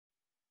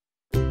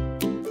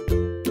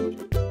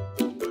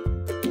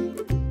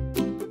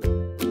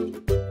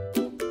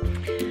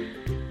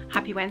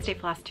Happy Wednesday,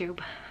 Flosstube.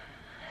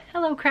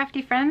 Hello,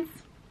 crafty friends.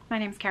 My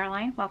name's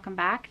Caroline. Welcome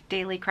back.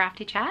 Daily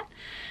Crafty Chat.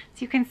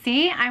 As you can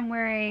see, I'm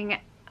wearing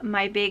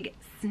my big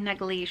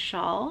snuggly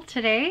shawl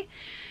today.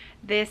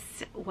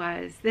 This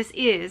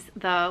is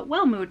the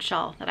Welmoed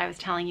shawl that I was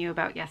telling you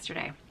about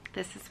yesterday.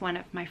 This is one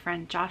of my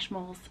friend Josh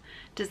Moll's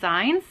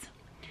designs.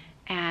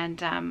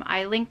 And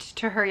I linked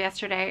to her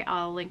yesterday.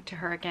 I'll link to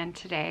her again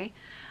today.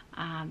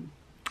 And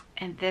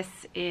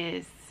this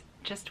is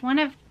just one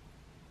of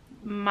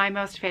my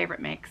most favorite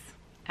makes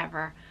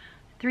ever.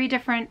 3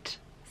 different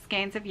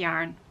skeins of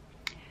yarn.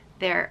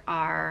 There's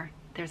a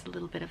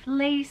little bit of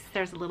lace,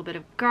 there's a little bit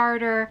of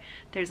garter,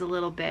 there's a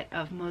little bit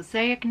of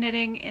mosaic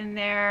knitting in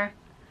there,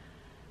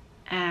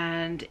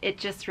 and it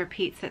just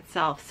repeats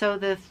itself. So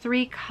the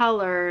 3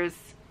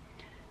 colors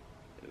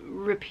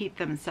repeat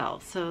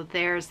themselves. So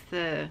there's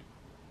the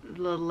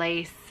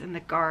lace and the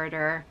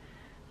garter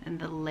and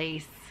the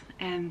lace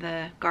and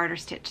the garter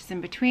stitches in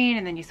between,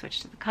 and then you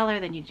switch to the color,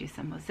 then you do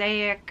some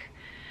mosaic,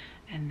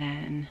 and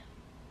then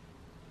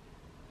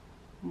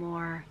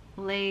more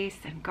lace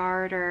and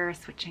garter,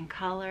 switching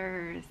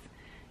colors,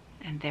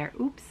 and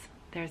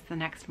there's the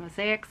next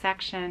mosaic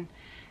section.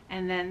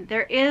 And then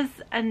there is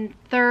a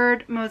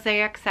 3rd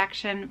mosaic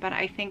section, but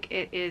I think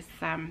it is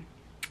around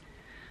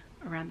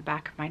the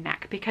back of my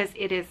neck, because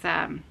it is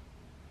there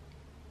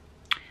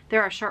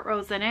are short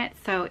rows in it,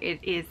 so it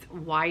is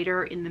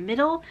wider in the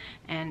middle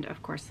and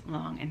of course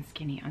long and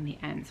skinny on the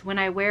ends. When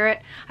I wear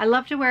it, I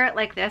love to wear it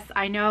like this.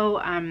 I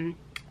know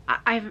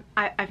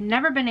I've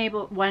never been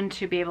able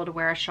to be able to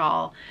wear a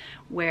shawl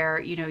where,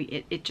 you know,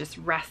 it just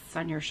rests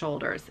on your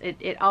shoulders.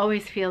 It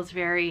always feels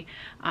very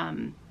I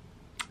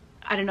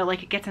don't know,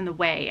 like it gets in the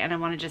way and I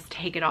want to just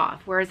take it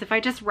off. Whereas if I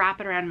just wrap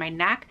it around my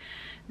neck,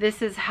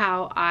 this is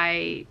how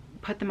I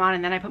put them on,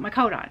 and then I put my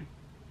coat on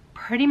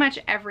pretty much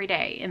every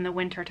day in the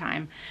winter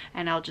time,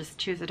 and I'll just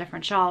choose a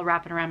different shawl,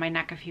 wrap it around my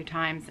neck a few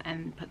times,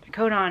 and put my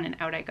coat on, and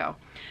out I go.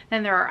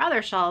 Then there are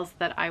other shawls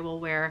that I will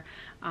wear.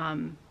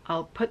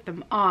 I'll put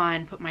them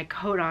on, put my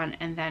coat on,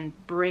 and then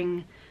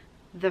bring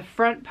the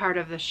front part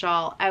of the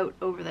shawl out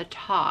over the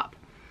top,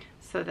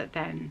 so that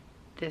then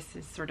this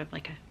is sort of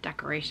like a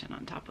decoration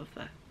on top of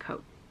the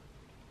coat.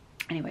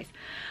 Anyways,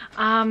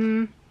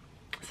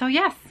 so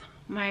yes,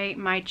 my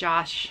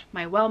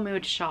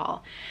Welmoed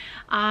shawl.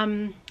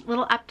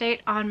 Little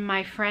update on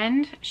my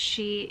friend.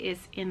 She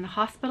is in the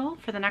hospital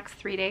for the next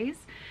 3 days.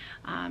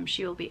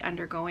 She will be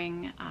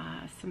undergoing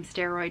some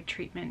steroid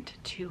treatment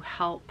to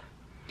help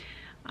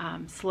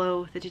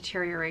slow the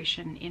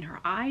deterioration in her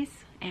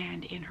eyes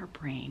and in her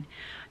brain.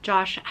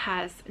 Josh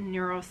has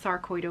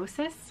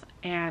neurosarcoidosis,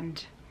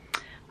 and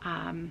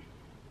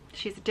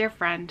she's a dear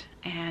friend,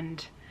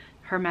 and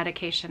her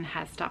medication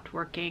has stopped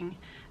working.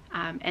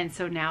 And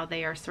so now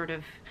they are sort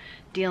of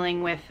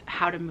dealing with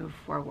how to move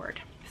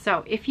forward.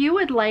 So if you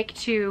would like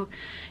to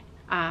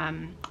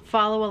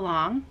follow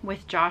along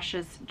with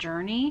Josh's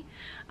journey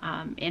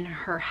in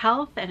her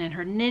health and in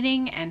her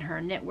knitting and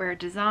her knitwear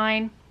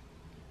design,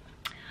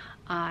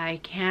 I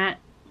can't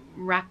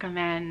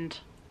recommend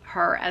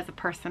her as a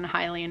person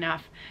highly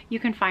enough. You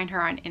can find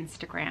her on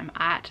Instagram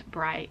at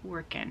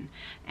brightworkin,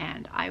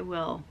 and I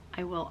will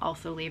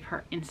also leave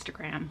her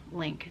Instagram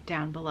link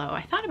down below.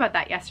 I thought about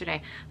that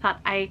yesterday.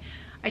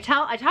 I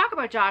talk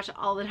about Josh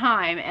all the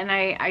time, and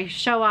I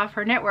show off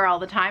her knitwear all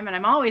the time, and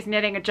I'm always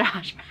knitting a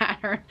Josh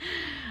pattern.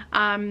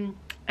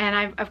 And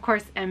I, of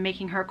course, am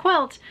making her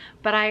quilt,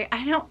 but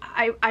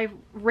I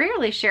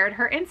rarely shared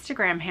her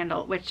Instagram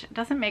handle, which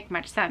doesn't make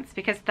much sense,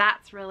 because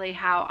that's really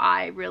how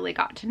I really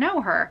got to know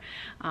her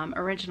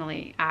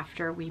originally,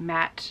 after we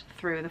met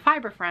through the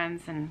Fiber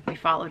Friends, and we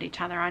followed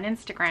each other on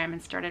Instagram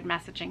and started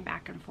messaging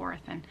back and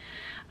forth, and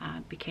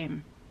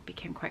became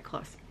quite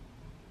close.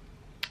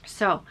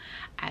 So,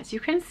 as you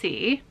can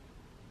see,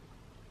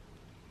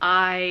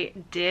 I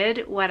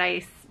did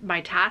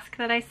my task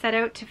that I set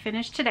out to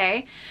finish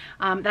today.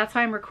 That's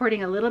why I'm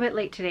recording a little bit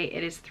late today.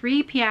 It is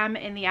 3 p.m.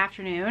 in the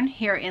afternoon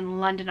here in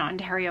London,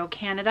 Ontario,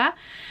 Canada.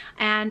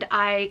 And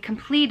I've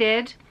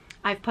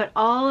put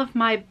all of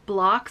my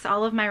blocks,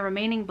 all of my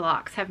remaining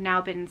blocks have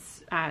now been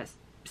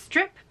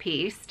strip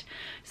pieced.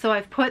 So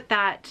I've put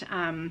that,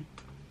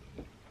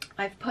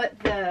 I've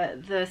put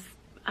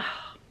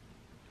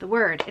the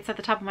word, it's at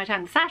the top of my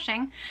tongue,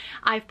 sashing.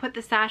 I've put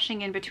the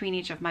sashing in between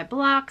each of my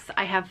blocks.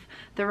 I have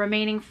the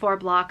remaining 4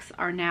 blocks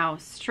are now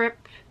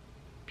strip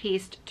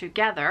pieced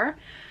together.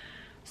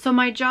 So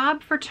my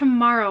job for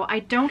tomorrow, I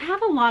don't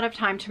have a lot of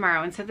time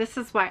tomorrow, and so this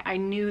is why I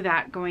knew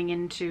that going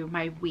into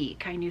my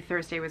week. I knew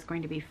Thursday was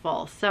going to be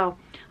full. So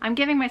I'm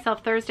giving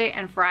myself Thursday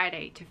and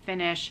Friday to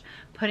finish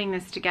putting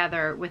this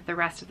together with the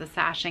rest of the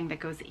sashing that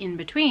goes in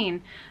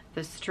between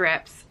the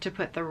strips to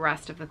put the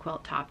rest of the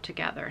quilt top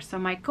together. So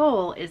my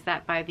goal is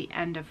that by the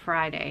end of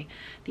Friday,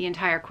 the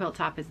entire quilt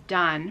top is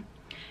done,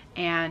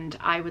 and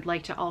I would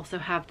like to also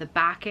have the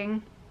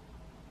backing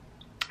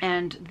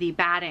and the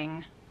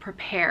batting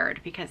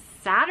prepared, because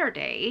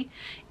Saturday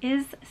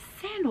is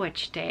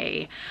sandwich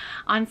day.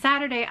 On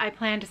Saturday, I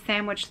plan to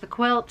sandwich the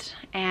quilt,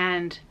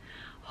 and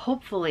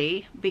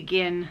hopefully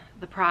begin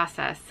the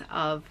process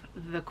of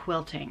the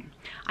quilting.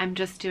 I'm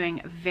just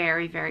doing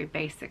very, very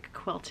basic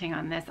quilting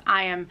on this.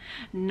 I am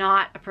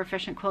not a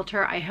proficient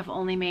quilter. I have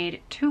only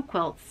made 2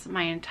 quilts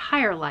my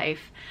entire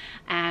life,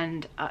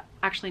 and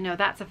actually no,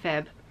 that's a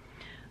fib.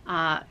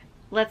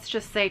 Let's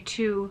just say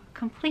 2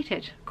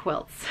 completed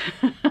quilts.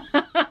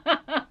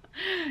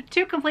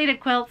 2 completed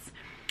quilts.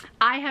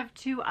 I have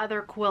 2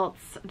 other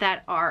quilts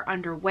that are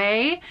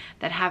underway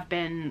that have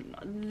been,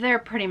 they're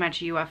pretty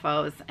much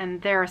UFOs,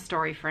 and they're a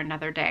story for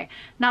another day.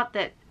 Not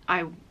that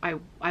I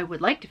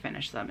would like to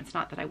finish them. It's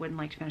not that I wouldn't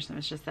like to finish them.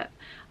 It's just that,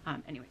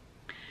 anyway.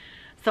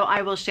 So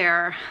I will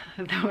share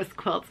those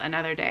quilts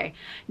another day.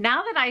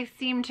 Now that I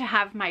seem to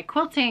have my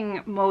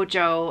quilting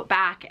mojo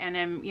back and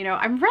am, you know,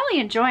 I'm really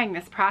enjoying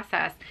this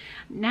process.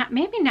 Now,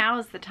 maybe now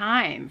is the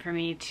time for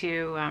me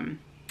to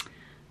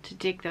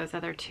dig those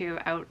other 2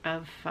 out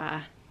of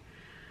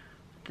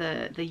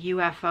the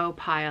UFO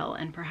pile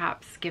and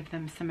perhaps give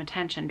them some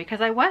attention, because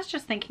I was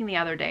just thinking the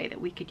other day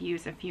that we could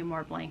use a few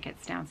more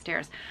blankets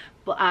downstairs.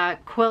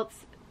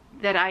 Quilts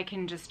that I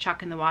can just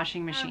chuck in the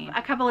washing machine.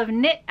 A couple of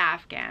knit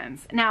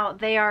Afghans. Now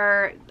they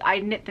are, I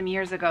knit them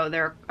years ago,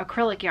 they're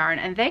acrylic yarn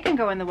and they can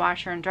go in the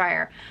washer and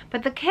dryer,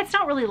 but the kids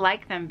don't really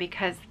like them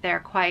because they're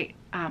quite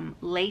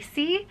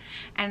lacy,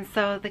 and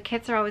so the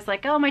kids are always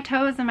like, oh, my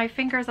toes and my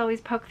fingers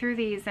always poke through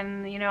these,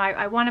 and you know,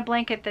 I want a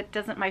blanket that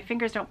doesn't, my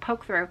fingers don't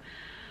poke through.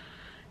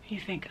 You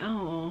think,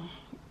 oh,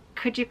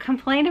 could you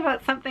complain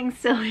about something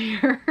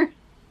sillier?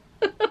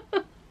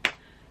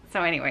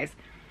 So anyways,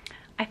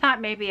 I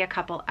thought maybe a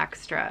couple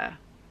extra,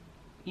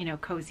 you know,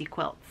 cozy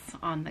quilts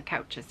on the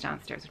couches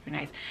downstairs would be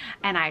nice.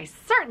 And I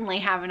certainly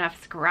have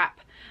enough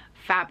scrap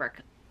fabric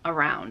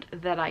around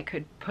that I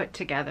could put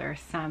together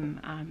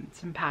some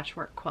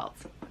patchwork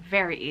quilts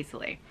very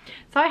easily.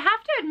 So I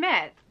have to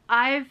admit,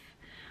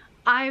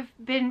 I've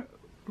been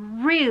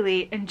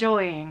really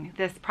enjoying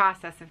this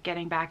process of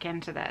getting back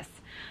into this.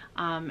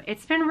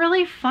 It's been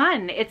really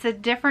fun. It's a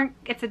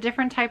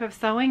different type of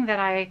sewing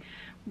that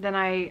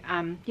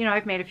you know,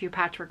 I've made a few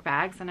patchwork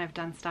bags and I've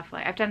done stuff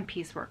like, I've done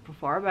piecework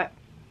before, but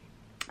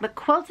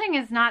quilting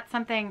is not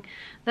something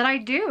that I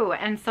do.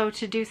 And so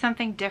to do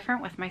something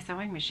different with my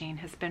sewing machine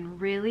has been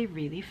really,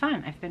 really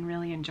fun. I've been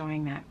really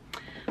enjoying that.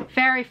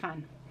 Very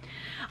fun.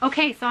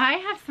 Okay, so I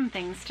have some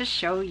things to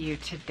show you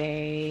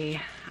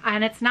today,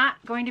 and it's not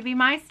going to be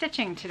my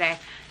stitching today.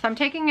 So I'm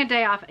taking a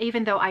day off,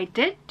 even though I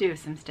did do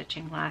some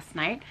stitching last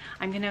night.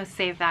 I'm going to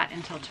save that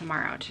until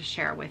tomorrow to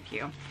share with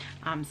you,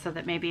 so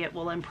that maybe it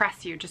will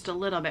impress you just a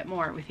little bit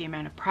more with the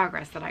amount of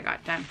progress that I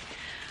got done.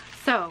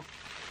 So,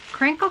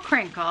 crinkle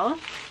crinkle,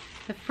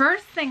 the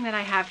first thing that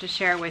I have to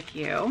share with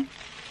you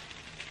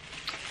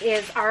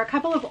are a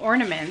couple of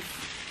ornaments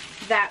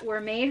that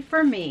were made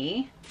for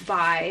me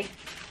by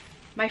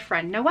my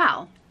friend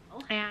Noelle.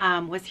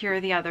 And was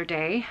here the other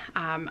day,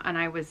 and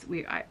I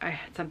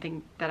had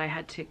something that I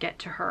had to get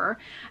to her,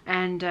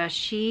 and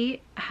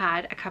she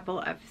had a couple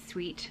of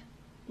sweet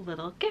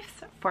little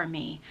gifts for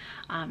me.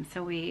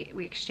 So we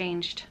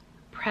exchanged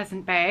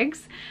present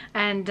bags,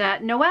 and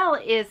Noelle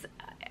is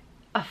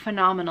a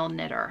phenomenal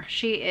knitter.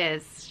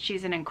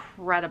 She's an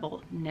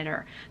incredible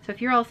knitter. So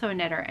if you're also a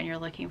knitter and you're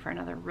looking for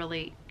another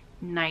really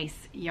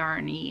nice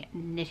yarny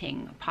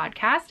knitting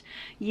podcast,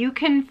 you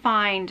can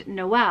find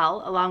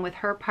Noelle along with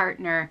her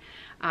partner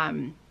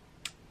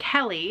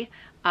Kelly,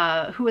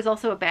 who is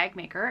also a bag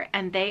maker,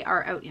 and they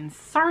are out in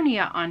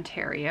Sarnia,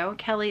 Ontario.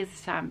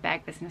 Kelly's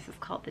bag business is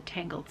called The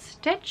Tangled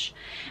Stitch,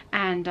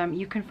 and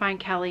you can find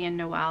Kelly and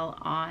Noelle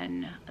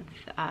on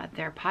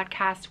their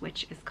podcast,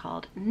 which is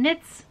called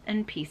Knits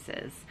and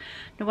Pieces.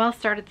 Noelle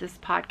started this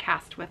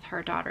podcast with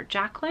her daughter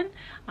Jacqueline,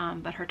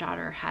 but her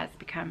daughter has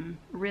become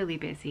really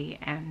busy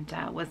and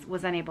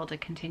was unable to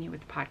continue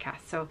with the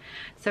podcast.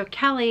 So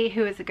Kelly,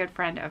 who is a good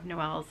friend of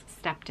Noelle's,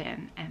 stepped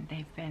in, and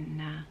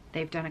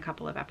they've done a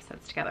couple of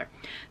episodes together.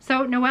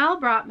 So Noelle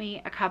brought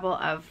me a couple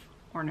of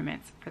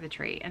ornaments for the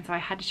tree, and so I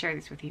had to share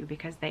these with you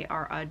because they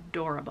are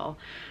adorable.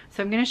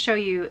 So I'm going to show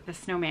you the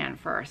snowman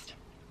first.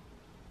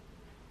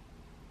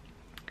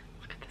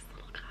 Look at this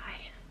little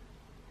guy.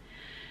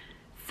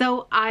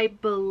 So I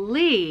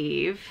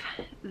believe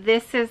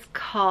this is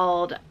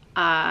called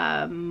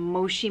a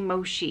Moshi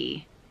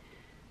Moshi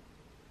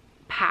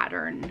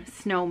pattern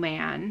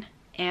snowman,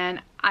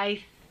 and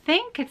I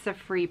think it's a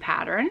free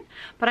pattern,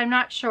 but I'm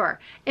not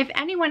sure. If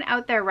anyone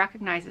out there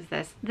recognizes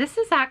this, this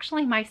is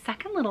actually my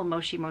second little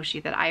Moshi Moshi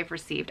that I've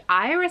received.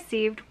 I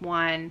received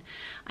one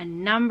a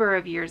number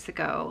of years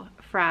ago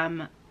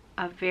from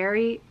a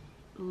very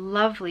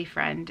lovely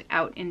friend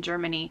out in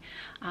Germany.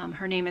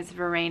 Her name is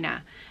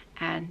Verena.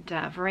 And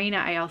Verena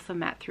I also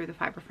met through the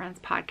Fiber Friends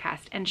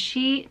podcast, and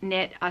she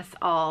knit us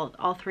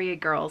all three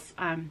girls,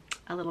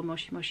 a little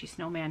Moshi Moshi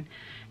snowman.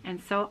 And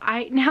so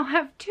I now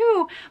have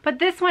two, but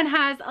this one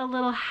has a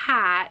little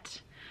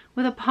hat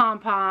with a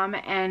pom-pom,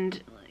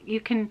 and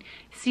you can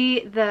see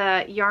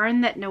the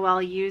yarn that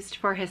Noelle used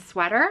for his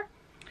sweater.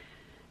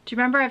 Do you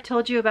remember I've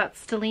told you about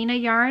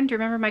Stellina yarn? Do you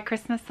remember my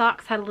Christmas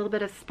socks had a little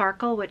bit of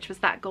sparkle, which was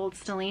that gold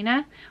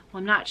Stellina? Well,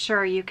 I'm not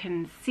sure you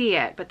can see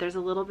it, but there's a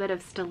little bit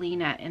of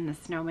Stellina in the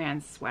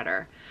snowman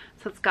sweater.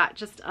 So it's got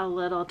just a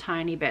little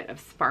tiny bit of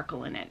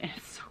sparkle in it, and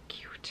it's so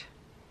cute.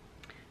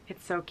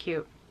 It's so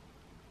cute.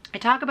 I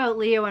talk about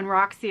Leo and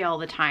Roxy all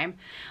the time,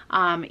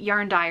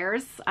 yarn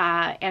dyers,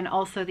 and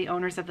also the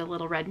owners of the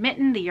Little Red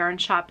Mitten, the yarn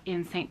shop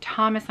in St.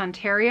 Thomas,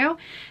 Ontario.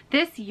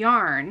 This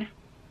yarn,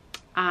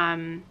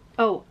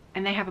 oh,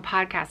 and they have a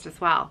podcast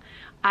as well.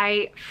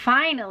 I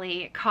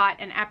finally caught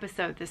an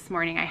episode this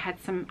morning. I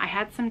had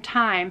some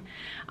time,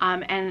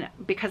 and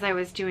because I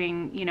was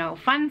doing, you know,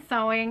 fun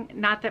sewing,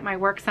 not that my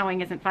work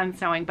sewing isn't fun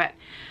sewing, but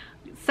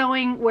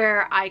sewing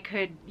where I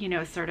could, you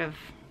know, sort of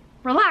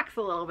relax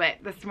a little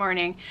bit this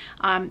morning.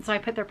 So I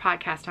put their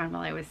podcast on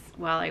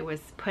while I was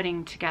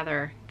putting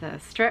together the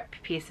strip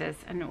pieces,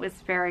 and it was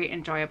very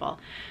enjoyable.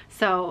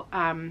 So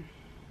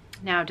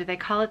now, do they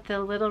call it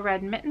the Little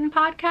Red Mitten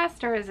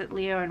podcast, or is it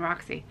Leo and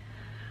Roxy?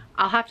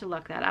 I'll have to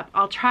look that up.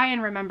 I'll try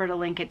and remember to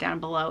link it down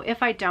below.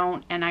 If I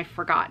don't and I've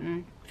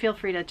forgotten, feel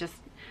free to just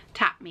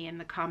tap me in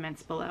the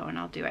comments below and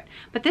I'll do it.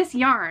 But this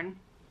yarn,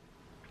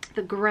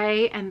 the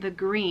gray and the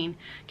green,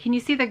 can you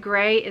see the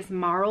gray is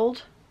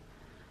marled?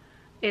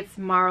 It's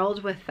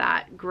marled with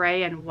that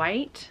gray and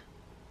white.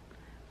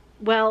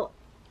 Well,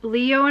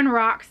 Leo and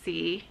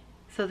Roxy,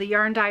 so the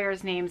yarn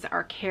dyers' names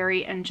are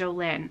Carrie and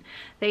Jolynn.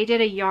 They did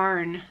a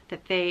yarn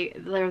that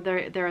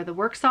they're the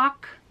work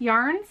sock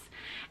yarns,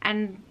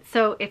 and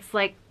so it's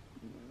like,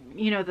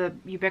 you know, the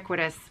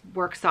ubiquitous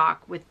work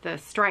sock with the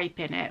stripe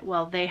in it.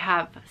 Well, they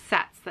have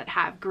sets that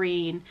have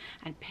green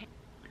and pink.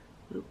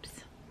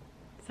 Oops,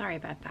 sorry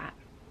about that.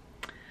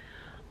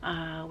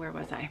 Where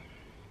was I?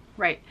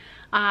 Right,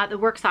 the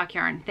work sock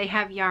yarn. They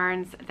have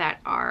yarns that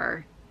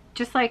are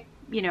just like,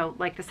 you know,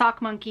 like the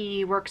Sock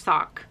Monkey work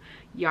sock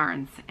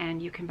yarns,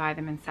 and you can buy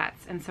them in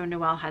sets. And so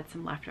Noelle had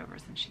some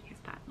leftovers and she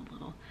used that in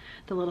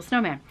the little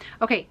snowman.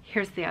 Okay,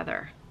 here's the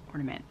other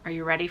ornament. Are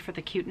you ready for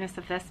the cuteness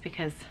of this?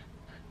 Because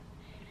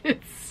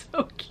it's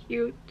so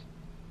cute.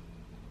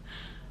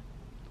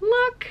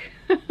 Look.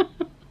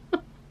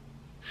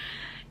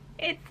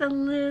 It's a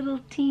little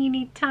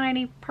teeny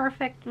tiny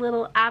perfect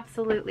little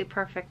absolutely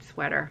perfect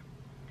sweater.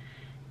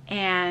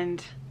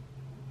 And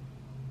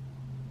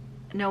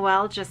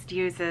Noelle just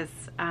uses,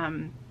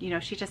 you know,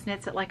 she just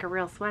knits it like a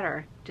real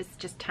sweater,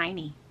 just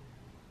tiny.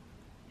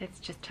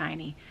 It's just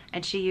tiny.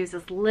 And she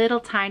uses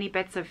little tiny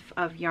bits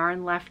of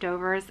yarn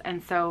leftovers.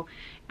 And so,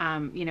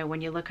 you know,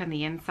 when you look on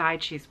the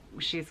inside,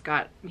 she's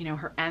got, you know,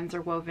 her ends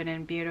are woven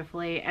in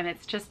beautifully. And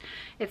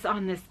it's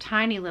on this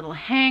tiny little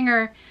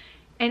hanger.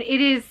 And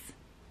it is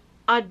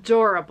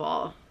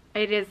adorable.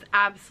 It is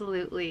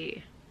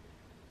absolutely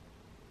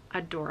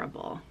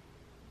adorable.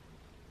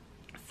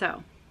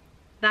 So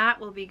that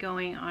will be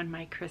going on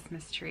my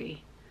Christmas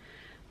tree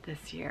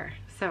this year.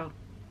 So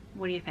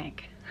what do you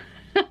think?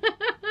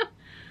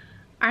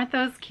 Aren't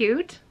those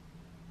cute?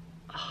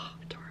 Oh,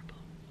 adorable.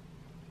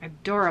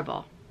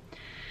 Adorable.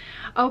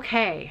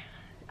 Okay.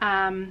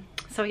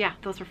 So yeah,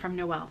 those were from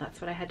Noelle.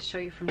 That's what I had to show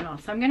you from Noelle.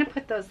 So I'm going to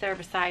put those there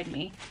beside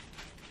me.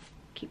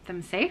 Keep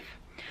them safe.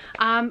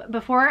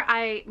 Before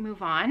I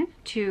move on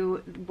to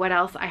what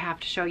else I have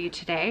to show you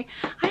today,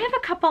 I have a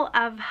couple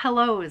of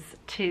hellos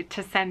to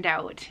send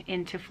out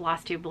into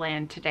Flosstube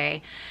land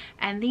today.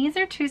 And these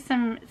are to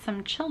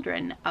some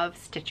children of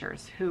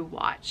stitchers who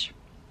watch.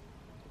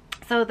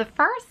 So the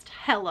first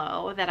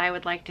hello that I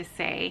would like to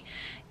say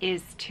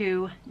is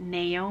to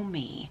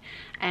Naomi.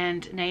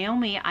 And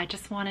Naomi, I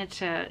just wanted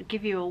to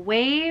give you a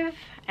wave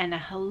and a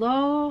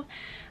hello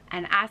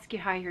and ask you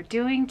how you're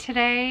doing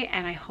today,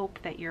 and I hope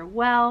that you're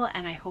well,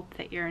 and I hope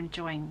that you're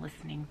enjoying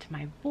listening to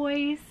my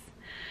voice.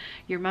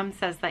 Your mom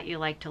says that you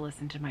like to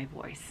listen to my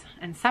voice,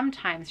 and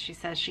sometimes she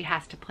says she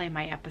has to play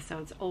my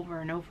episodes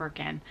over and over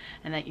again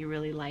and that you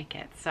really like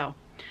it. So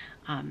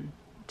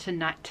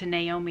to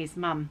Naomi's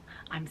mom,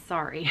 I'm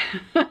sorry.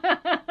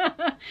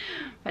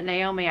 But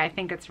Naomi, I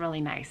think it's really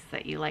nice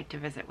that you like to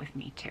visit with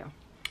me too.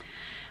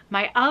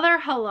 My other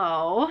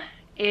hello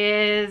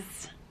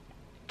is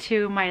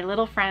to my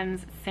little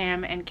friends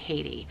Sam and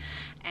Katie.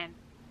 And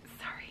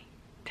sorry,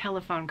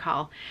 telephone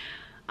call.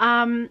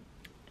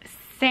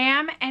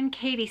 Sam and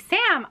Katie.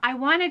 Sam, I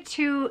wanted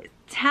to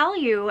tell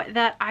you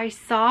that I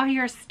saw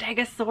your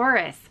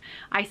Stegosaurus.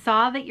 I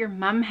saw that your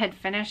mom had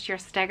finished your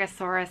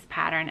Stegosaurus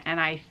pattern, and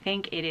I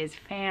think it is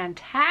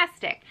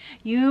fantastic.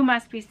 You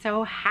must be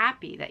so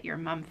happy that your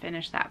mom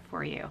finished that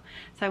for you.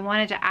 So I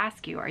wanted to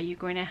ask you, are you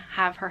going to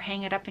have her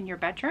hang it up in your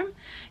bedroom?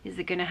 Is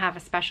it going to have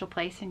a special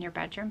place in your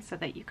bedroom so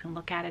that you can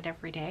look at it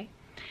every day?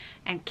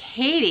 And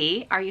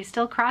Katie, are you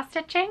still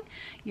cross-stitching?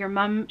 Your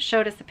mom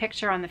showed us a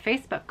picture on the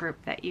Facebook group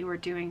that you were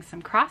doing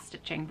some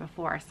cross-stitching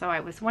before, so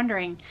I was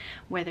wondering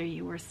whether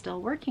you were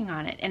still working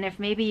on it, and if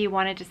maybe you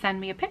wanted to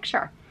send me a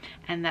picture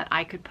and that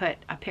I could put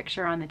a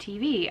picture on the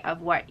TV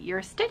of what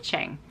you're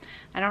stitching.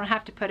 I don't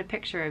have to put a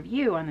picture of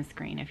you on the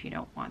screen if you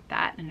don't want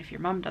that, and if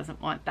your mom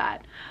doesn't want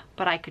that,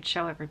 but I could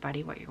show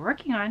everybody what you're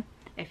working on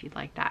if you'd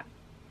like that.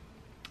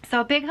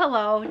 So a big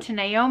hello to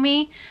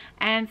Naomi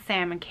and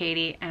Sam and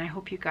Katie, and I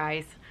hope you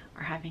guys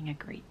are having a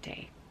great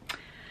day.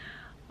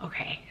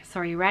 Okay, so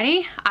are you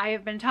ready? I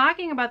have been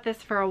talking about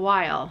this for a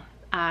while,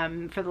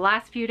 for the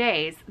last few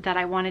days, that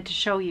I wanted to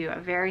show you a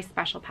very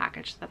special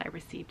package that I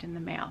received in the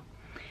mail.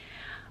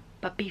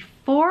 But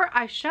before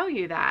I show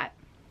you that,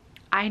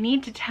 I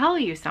need to tell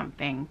you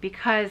something,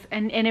 because,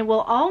 and it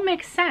will all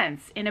make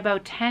sense in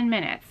about 10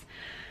 minutes.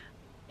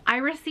 I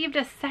received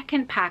a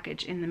second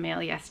package in the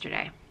mail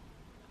yesterday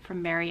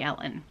from Mary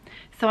Ellen.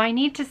 So I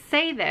need to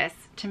say this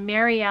to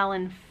Mary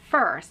Ellen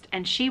first,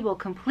 and she will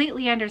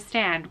completely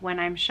understand when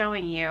I'm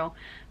showing you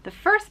the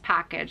first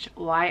package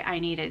why I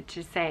needed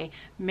to say,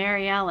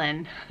 Mary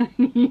Ellen,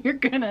 you're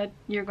gonna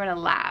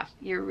laugh.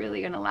 You're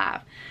really gonna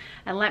laugh.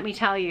 And let me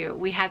tell you,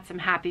 we had some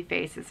happy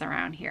faces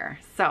around here.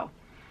 So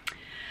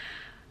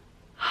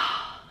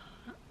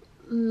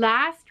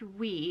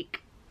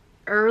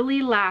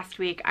early last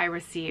week, I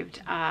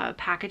received a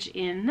package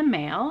in the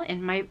mail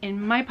in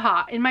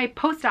my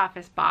post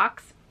office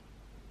box,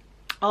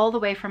 all the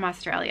way from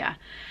Australia.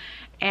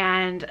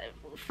 And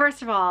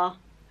first of all,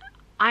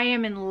 I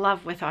am in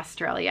love with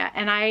Australia,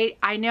 and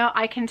I know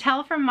I can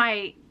tell from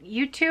my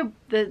YouTube,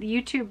 the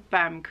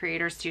YouTube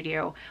creator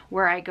studio,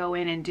 where I go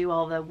in and do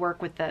all the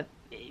work with the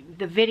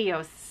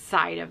video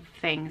side of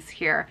things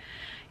here.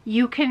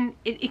 You can,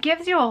 it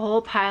gives you a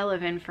whole pile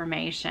of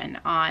information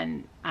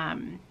on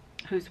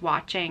who's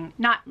watching,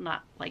 not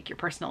like your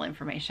personal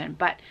information,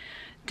 but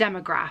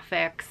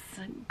demographics,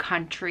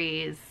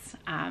 countries,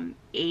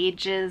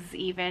 ages.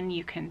 Even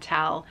you can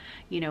tell,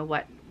 you know,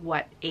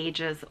 what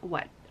ages,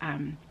 what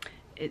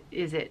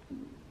is it,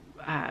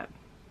 I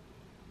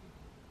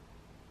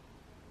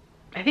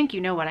think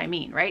you know what I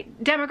mean,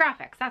 right?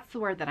 Demographics, that's the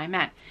word that I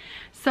meant.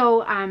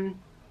 So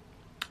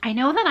I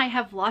know that I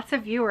have lots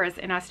of viewers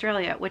in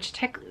Australia, which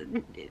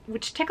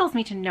tickles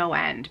me to no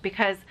end,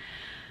 because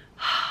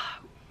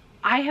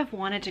I have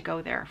wanted to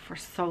go there for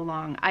so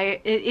long.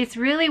 It's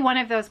really one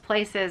of those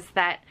places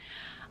that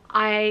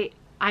I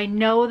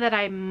know that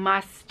I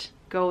must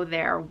go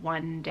there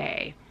one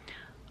day.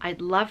 I'd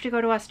love to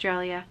go to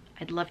Australia.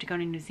 I'd love to go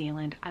to New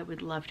Zealand. I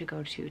would love to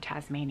go to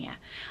Tasmania.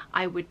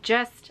 I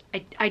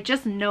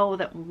just know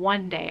that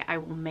one day I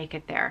will make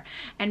it there.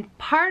 And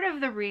part of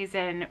the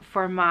reason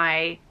for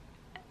my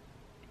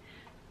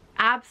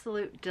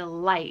absolute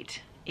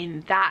delight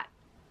in that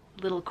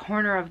little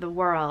corner of the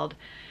world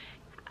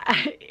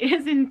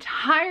is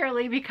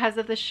entirely because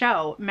of the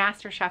show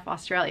MasterChef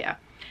Australia.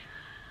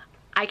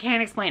 I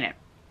can't explain it.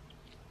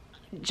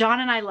 John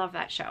and I love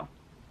that show.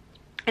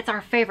 It's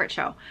our favorite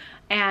show.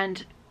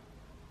 And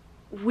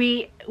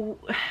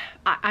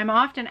I'm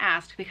often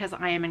asked, because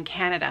I am in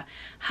Canada,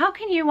 how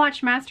can you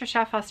watch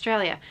MasterChef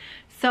Australia?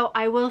 So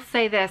I will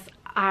say this,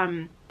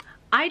 I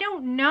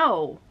don't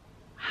know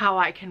how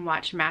I can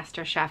watch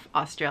MasterChef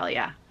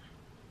Australia.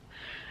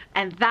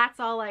 And that's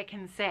all I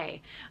can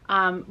say.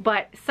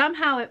 But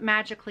somehow it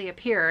magically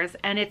appears,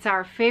 and it's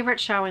our favorite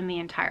show in the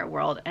entire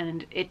world,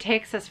 and it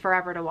takes us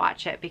forever to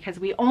watch it because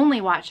we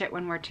only watch it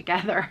when we're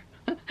together.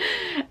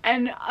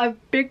 And a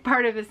big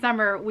part of the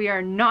summer we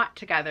are not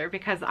together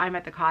because I'm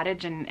at the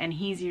cottage and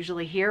he's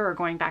usually here or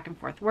going back and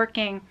forth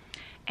working,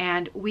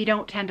 and we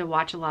don't tend to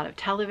watch a lot of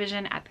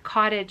television at the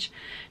cottage.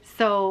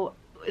 So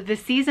the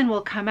season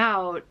will come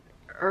out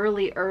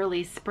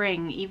early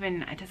spring.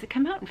 Even, does it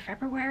come out in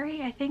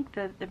February, I think,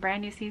 the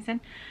brand new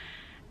season?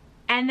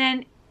 And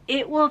then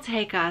it will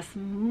take us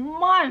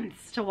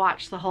months to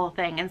watch the whole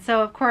thing. And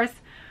so of course,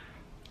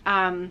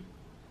 oh,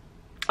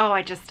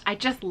 I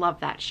just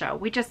love that show.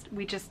 We just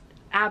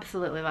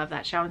absolutely love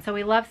that show. And so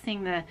we love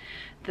seeing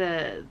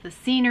the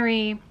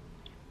scenery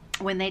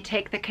when they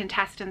take the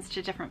contestants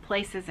to different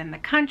places in the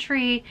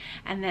country,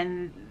 and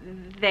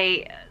then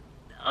they,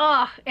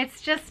 oh,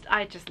 it's just,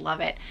 I just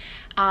love it.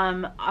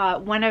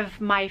 One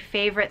of my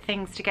favorite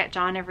things to get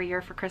John every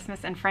year for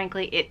Christmas, and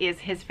frankly it is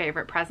his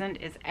favorite present,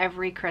 is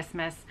every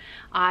Christmas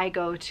I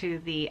go to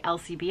the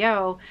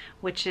LCBO,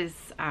 which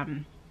is,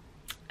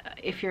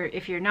 if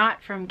you're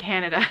not from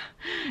Canada,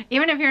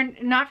 even if you're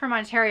not from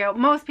Ontario,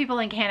 most people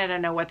in Canada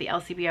know what the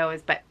LCBO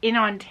is, but in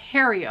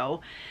Ontario,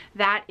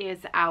 that is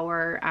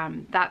our,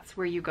 that's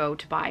where you go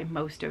to buy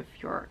most of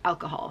your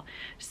alcohol.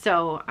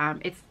 So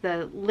it's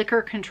the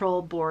Liquor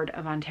Control Board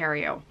of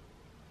Ontario.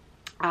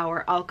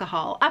 Our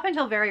alcohol, up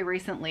until very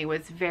recently,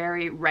 was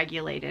very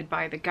regulated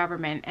by the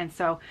government, and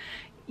so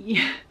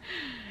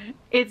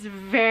it's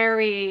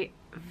very,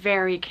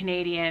 very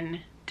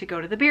Canadian to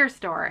go to the beer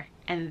store,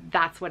 and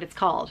that's what it's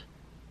called,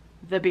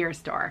 the beer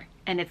store.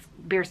 And it's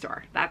beer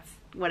store, that's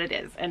what it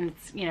is. And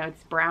it's, you know,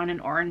 it's brown and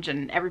orange,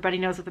 and everybody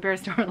knows what the beer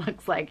store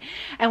looks like.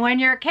 And when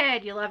you're a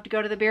kid, you love to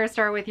go to the beer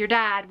store with your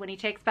dad when he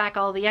takes back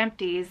all the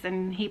empties,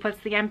 and he puts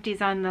the empties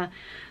on the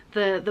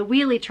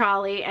wheelie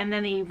trolley, and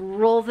then he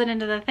rolls it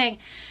into the thing.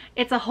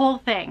 It's a whole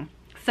thing.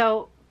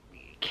 So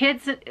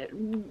kids,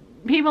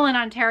 people in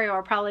Ontario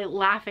are probably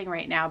laughing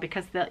right now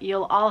because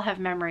you'll all have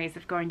memories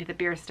of going to the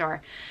beer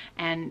store.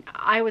 And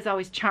I was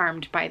always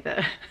charmed by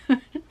the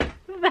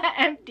the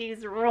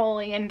empties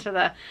rolling into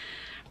the,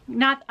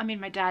 not, I mean,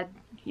 my dad,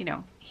 you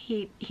know,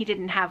 he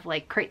didn't have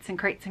like crates and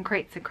crates and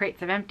crates and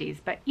crates of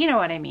empties, but you know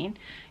what I mean.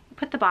 You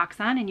put the box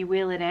on and you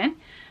wheel it in,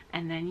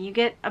 and then you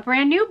get a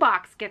brand new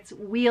box gets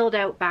wheeled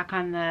out back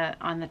on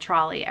the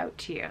trolley out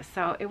to you.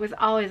 So it was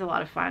always a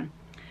lot of fun.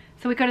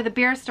 So we go to the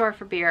beer store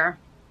for beer,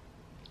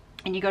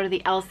 and you go to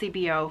the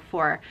LCBO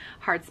for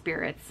hard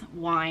spirits,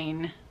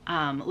 wine,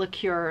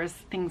 liqueurs,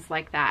 things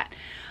like that.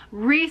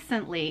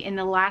 Recently, in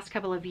the last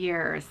couple of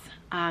years,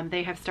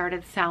 they have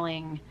started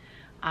selling,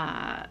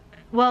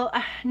 well,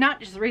 not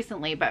just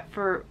recently, but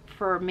for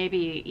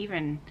maybe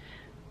even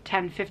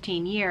 10,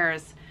 15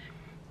 years,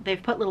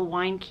 they've put little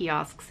wine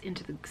kiosks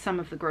into some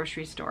of the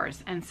grocery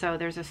stores. And so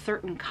there's a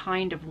certain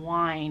kind of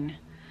wine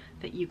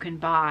that you can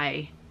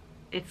buy.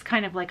 It's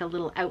kind of like a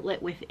little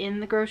outlet within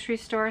the grocery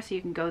store, so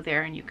you can go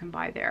there and you can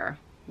buy their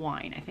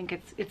wine. I think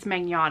it's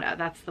Magnotta.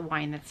 That's the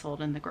wine that's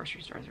sold in the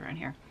grocery stores around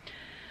here.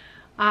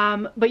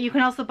 But you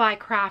can also buy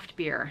craft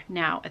beer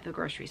now at the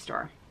grocery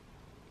store.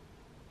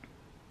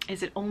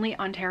 Is it only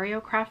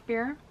Ontario craft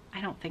beer? I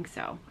don't think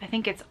so. I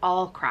think it's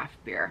all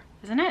craft beer,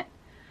 isn't it?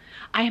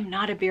 I am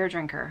not a beer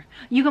drinker.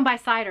 You can buy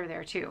cider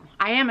there too.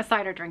 I am a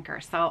cider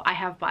drinker, so I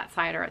have bought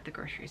cider at the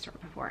grocery store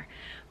before.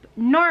 But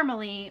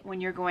normally,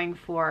 when you're going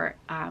for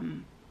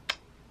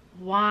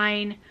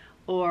wine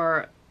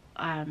or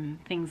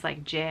things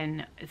like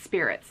gin,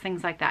 spirits,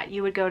 things like that,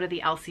 you would go to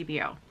the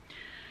LCBO.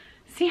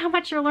 See how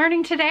much you're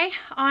learning today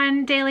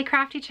on Daily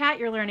Crafty Chat?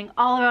 You're learning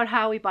all about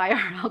how we buy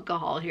our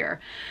alcohol here.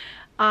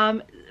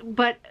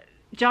 But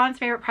John's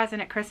favorite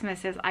present at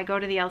Christmas is I go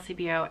to the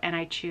LCBO and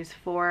I choose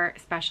 4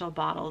 special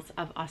bottles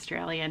of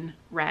Australian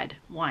red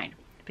wine,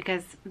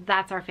 because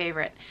that's our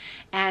favorite.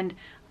 And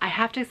I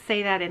have to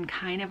say that in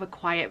kind of a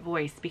quiet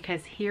voice,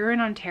 because here in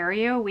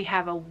Ontario, we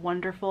have a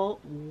wonderful,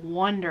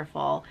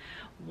 wonderful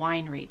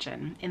wine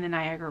region in the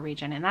Niagara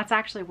region. And that's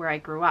actually where I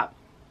grew up.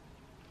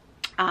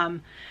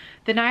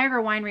 The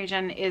Niagara wine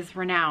region is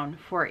renowned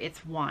for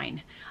its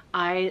wine.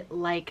 I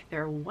like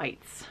their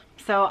whites.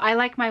 So I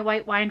like my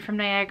white wine from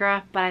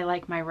Niagara, but I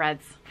like my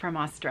reds from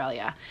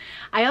Australia.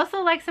 I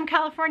also like some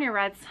California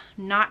reds.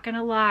 Not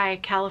gonna lie,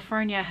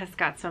 California has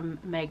got some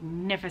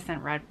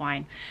magnificent red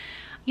wine.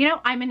 You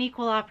know, I'm an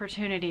equal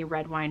opportunity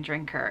red wine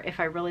drinker.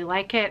 If I really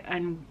like it,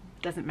 and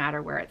doesn't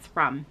matter where it's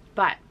from,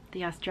 but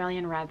the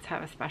Australian reds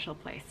have a special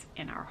place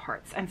in our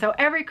hearts. And so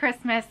every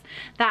Christmas,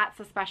 that's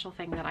a special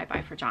thing that I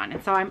buy for John.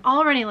 And so I'm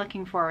already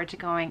looking forward to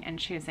going and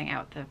choosing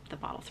out the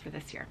bottles for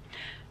this year.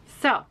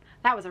 So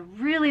that was a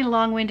really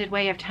long-winded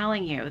way of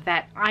telling you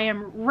that I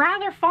am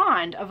rather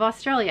fond of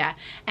Australia,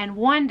 and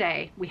one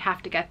day we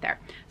have to get there.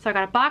 So I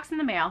got a box in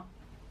the mail,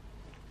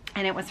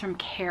 and it was from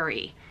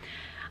Carrie.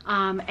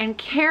 And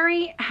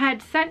Carrie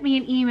had sent me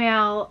an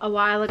email a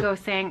while ago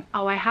saying,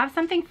 oh, I have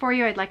something for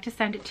you. I'd like to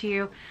send it to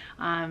you.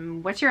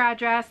 What's your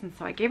address? And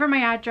so I gave her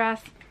my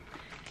address.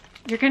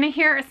 You're going to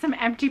hear some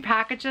empty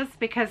packages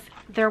because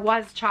there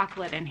was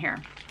chocolate in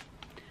here.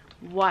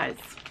 Was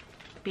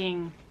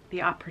being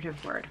the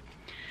operative word.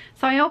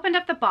 So I opened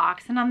up the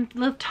box, and on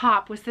the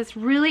top was this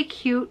really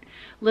cute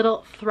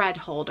little thread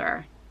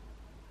holder.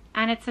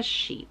 And it's a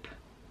sheep.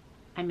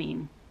 I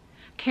mean,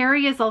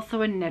 Carrie is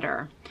also a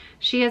knitter.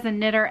 She is a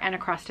knitter and a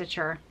cross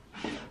stitcher.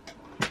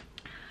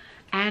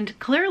 And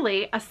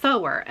clearly a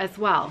sewer as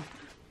well.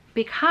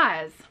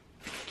 Because,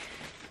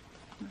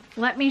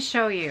 let me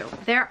show you.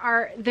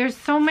 There's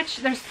so much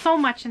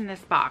in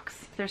this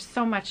box. There's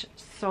so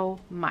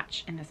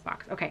much in this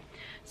box. Okay,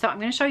 so I'm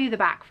going to show you the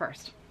back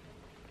first.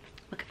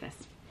 Look at this.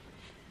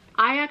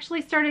 I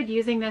actually started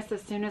using this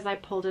as soon as I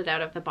pulled it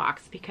out of the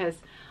box because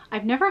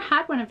I've never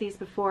had one of these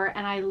before,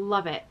 and I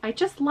love it. I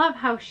just love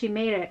how she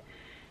made it.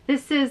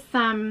 This is,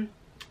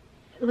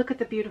 look at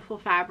the beautiful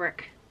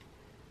fabric.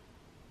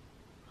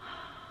 Oh,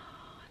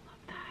 I love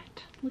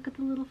that. Look at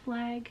the little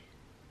flag.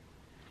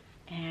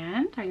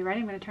 And, are you ready?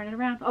 I'm going to turn it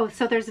around. Oh,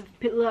 so there's a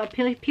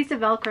piece of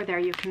Velcro there.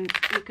 You can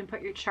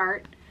put your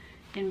chart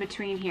in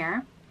between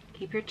here.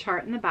 Keep your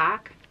chart in the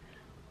back.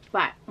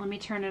 But, let me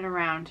turn it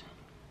around.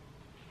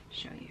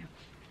 Show you.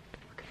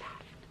 Look at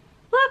that.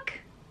 Look!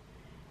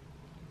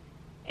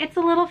 It's a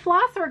little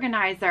floss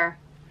organizer.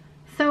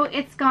 So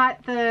it's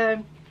got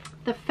the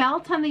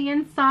felt on the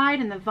inside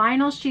and the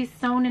vinyl she's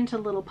sewn into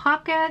little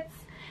pockets,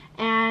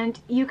 and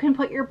you can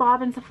put your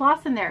bobbins of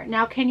floss in there.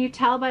 Now, can you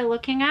tell by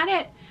looking at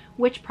it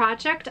which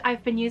project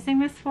I've been using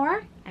this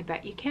for? I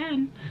bet you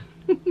can.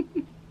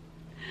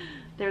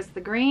 There's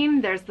the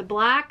green, there's the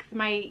black,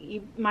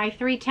 my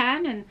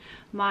 310 and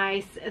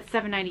my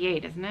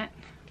 798, isn't it?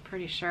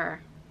 Pretty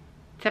sure.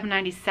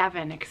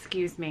 797,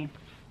 excuse me.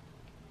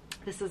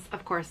 This is,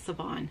 of course,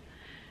 Savon.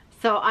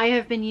 So I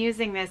have been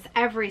using this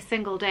every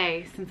single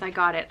day since I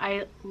got it.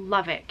 I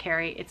love it,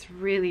 Carrie. It's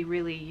really,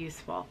 really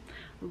useful.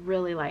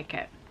 Really like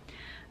it.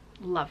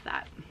 Love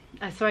that.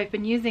 So I've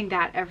been using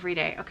that every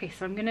day. Okay,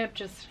 so I'm gonna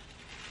just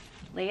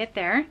lay it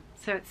there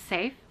so it's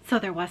safe. So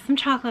there was some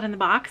chocolate in the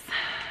box.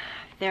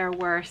 There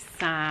were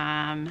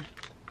some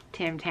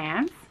Tim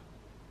Tams.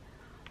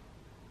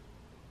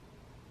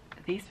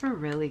 These were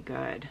really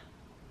good.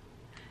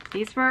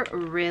 These were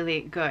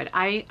really good.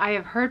 I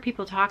have heard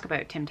people talk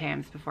about Tim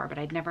Tams before, but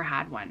I'd never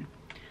had one.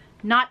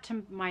 not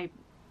to my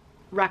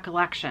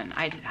recollection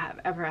I'd have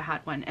ever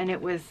had one, and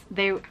it was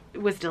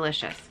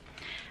delicious.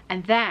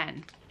 And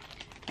then,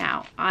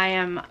 now I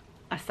am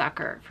a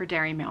sucker for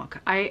dairy milk.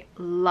 I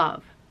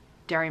love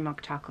dairy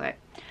milk chocolate.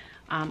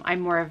 I'm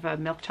more of a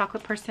milk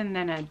chocolate person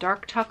than a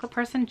dark chocolate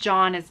person.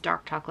 John is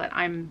dark chocolate.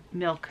 I'm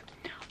milk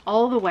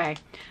all the way.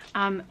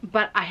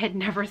 But I had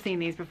never seen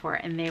these before,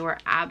 and they were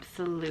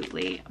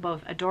absolutely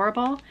both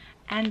adorable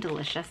and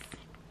delicious.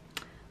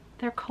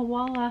 They're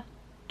koala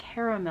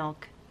caramel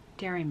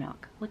dairy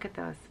milk. Look at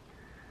those.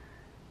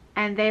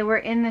 And they were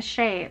in the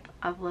shape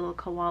of little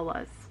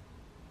koalas.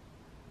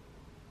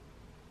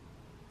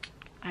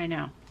 I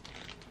know.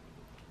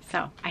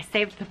 So I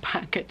saved the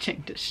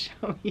packaging to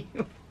show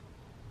you.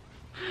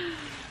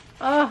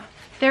 Oh,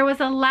 there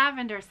was a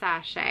lavender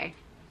sachet.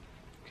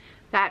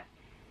 That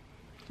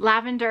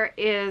lavender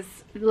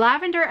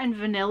and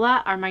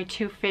vanilla are my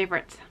two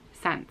favorite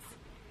scents.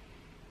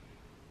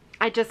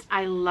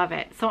 I love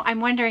it. So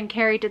I'm wondering,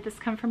 Carrie, did this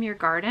come from your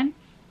garden?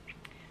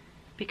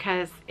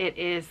 Because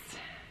it's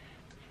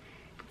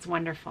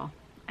wonderful.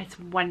 It's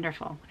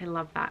wonderful. I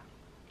love that.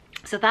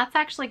 So that's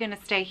actually going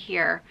to stay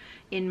here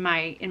in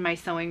my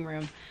sewing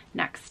room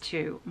next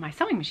to my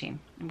sewing machine.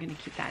 I'm going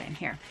to keep that in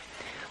here.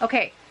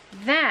 Okay,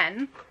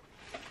 then,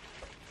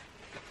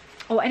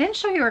 oh, I didn't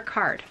show you her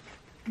card.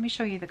 Let me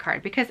show you the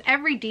card, because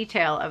every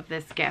detail of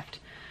this gift.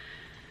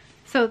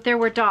 So there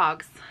were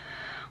dogs.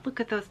 Look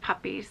at those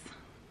puppies.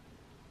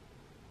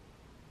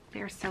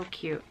 They're so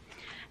cute.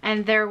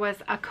 And there was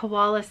a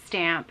koala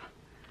stamp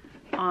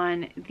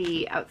on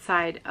the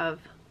outside of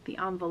the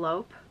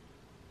envelope.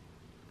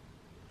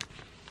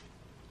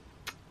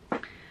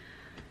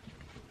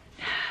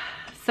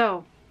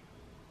 So,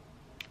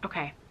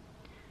 okay.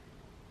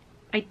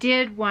 I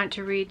did want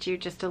to read you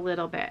just a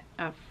little bit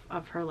of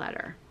her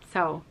letter.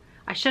 So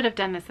I should have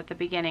done this at the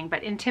beginning,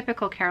 but in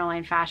typical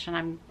Caroline fashion,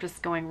 I'm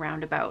just going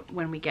roundabout.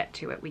 When we get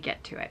to it, we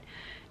get to it.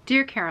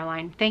 Dear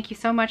Caroline, thank you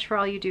so much for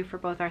all you do for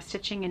both our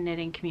stitching and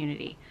knitting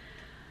community.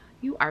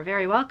 You are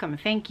very welcome.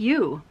 Thank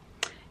you.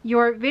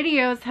 Your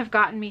videos have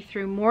gotten me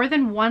through more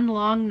than one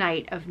long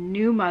night of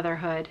new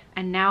motherhood,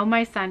 and now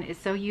my son is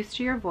so used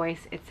to your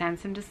voice, it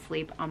sends him to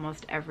sleep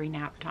almost every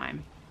nap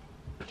time.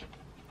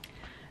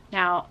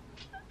 Now,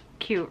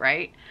 cute,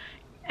 right?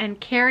 And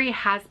Carrie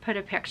has put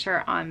a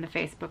picture on the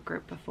Facebook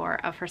group before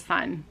of her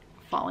son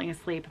falling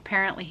asleep.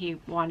 Apparently he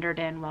wandered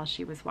in while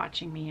she was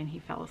watching me and he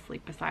fell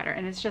asleep beside her,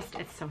 and it's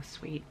so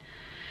sweet.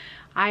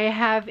 I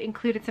have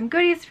included some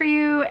goodies for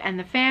you and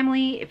the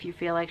family if you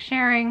feel like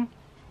sharing.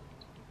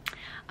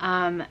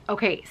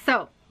 Okay,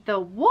 so the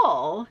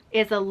wool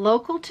is a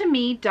local to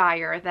me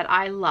dyer that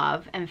I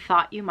love and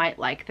thought you might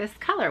like this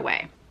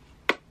colorway.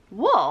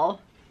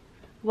 Wool?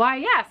 Why,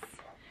 yes,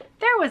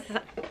 there was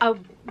a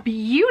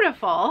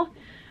beautiful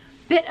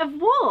bit of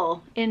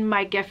wool in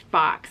my gift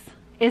box.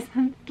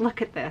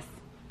 Look at this.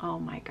 Oh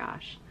my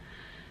gosh.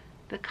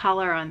 The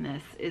color on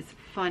this is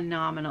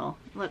phenomenal.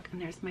 Look,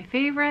 and there's my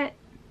favorite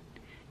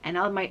and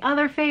all my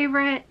other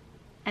favorite,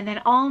 and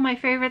then all my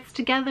favorites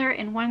together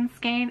in one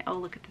skein. Oh,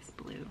 look at this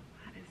blue.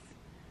 That is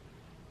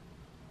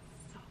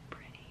so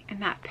pretty.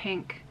 And that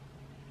pink.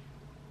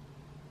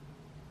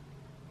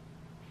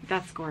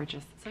 That's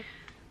gorgeous.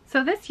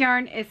 So this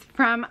yarn is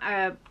from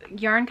a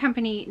yarn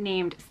company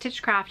named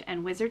Stitchcraft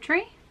and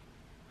Wizardry.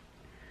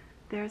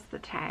 There's the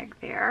tag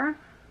there.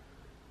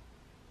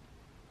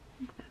 I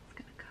think that's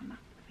going to come up.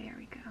 There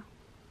we go.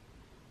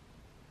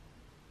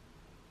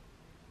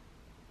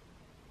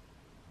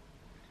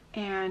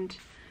 And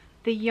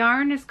the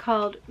yarn is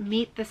called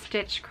Meet the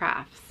Stitch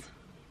Crafts.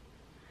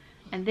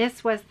 And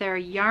this was their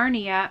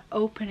Yarnia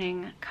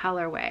opening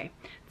colorway.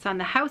 It's on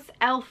the House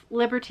Elf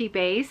Liberty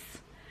base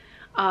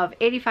of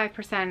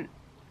 85%.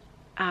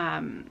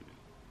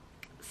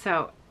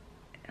 So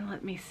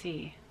let me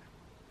see.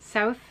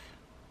 South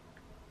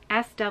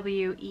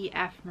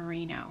SWEF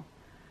Merino.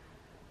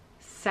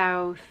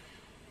 South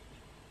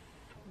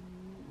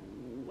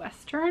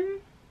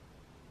Western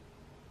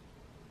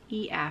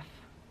EF.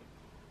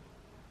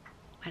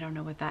 I don't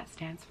know what that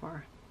stands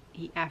for.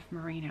 EF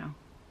Merino.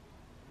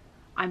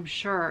 I'm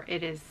sure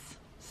it is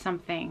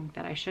something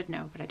that I should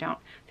know, but I don't.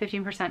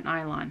 15%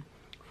 nylon,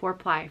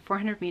 4-ply,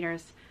 400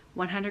 meters,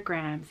 100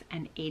 grams,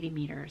 and 80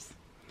 meters,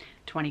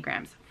 20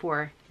 grams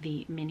for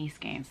the mini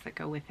skeins that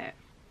go with it.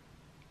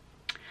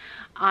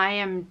 I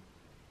am,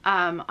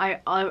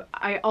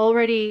 I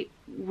already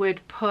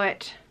would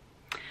put,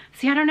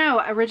 see, I don't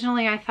know.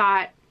 Originally I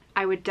thought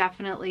I would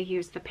definitely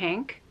use the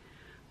pink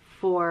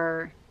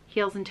for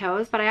heels and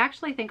toes, but I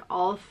actually think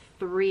all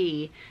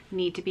three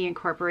need to be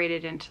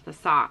incorporated into the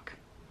sock.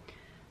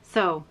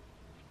 So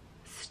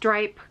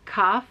stripe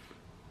cuff,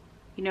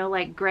 you know,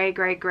 like gray,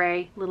 gray,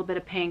 gray, a little bit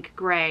of pink,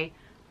 gray,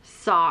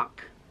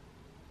 sock,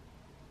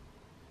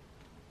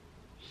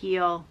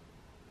 heel,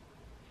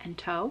 and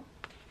toe.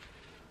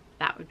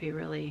 That would be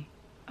really,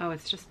 oh,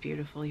 it's just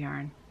beautiful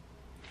yarn.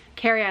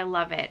 Carrie, I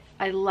love it.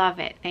 I love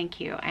it. Thank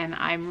you. And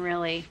I'm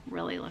really,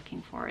 really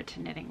looking forward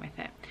to knitting with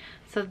it.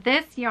 So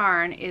this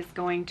yarn is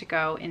going to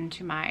go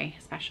into my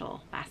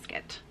special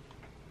basket.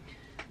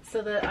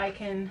 so that I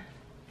can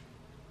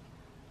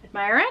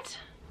admire it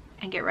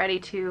and get ready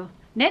to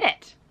knit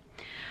it.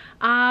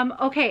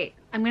 Okay,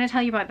 I'm going to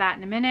tell you about that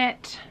in a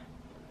minute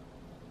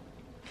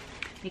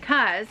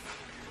because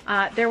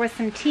there was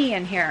some tea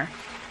in here.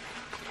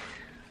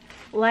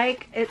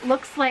 Like, it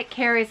looks like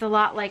Carrie's a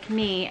lot like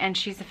me and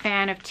she's a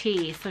fan of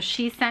tea. So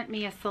she sent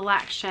me a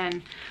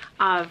selection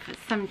of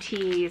some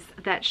teas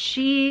that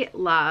she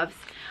loves.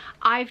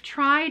 I've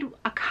tried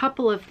a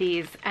couple of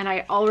these and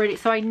I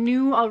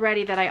knew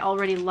already that I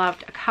already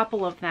loved a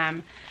couple of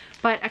them,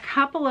 but a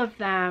couple of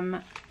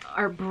them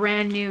are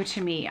brand new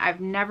to me.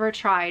 I've never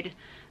tried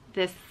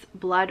this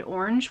blood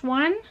orange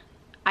one.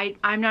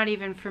 I'm not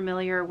even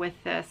familiar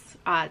with this.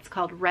 It's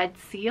called Red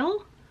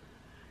Seal.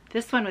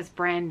 This one was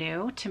brand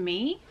new to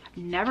me. I've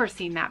never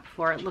seen that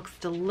before. It looks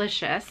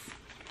delicious.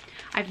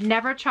 I've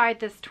never tried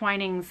this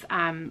Twinings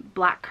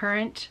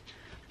blackcurrant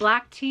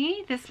black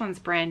tea. This one's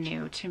brand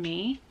new to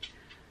me.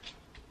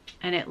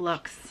 And it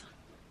looks,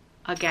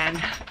 again,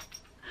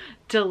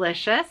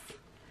 delicious.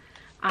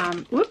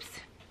 Oops.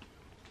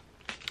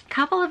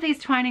 Couple of these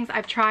Twinings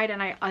I've tried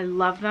and I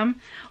love them.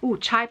 Ooh,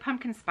 Chai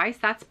Pumpkin Spice,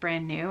 that's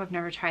brand new. I've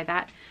never tried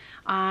that.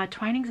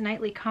 Twinings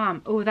Nightly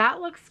Calm. Oh,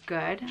 that looks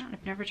good.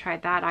 I've never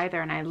tried that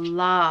either, and I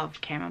love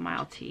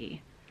chamomile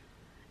tea.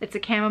 It's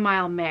a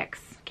chamomile mix.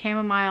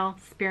 Chamomile,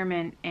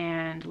 spearmint,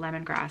 and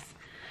lemongrass.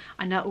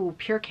 Ooh,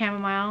 pure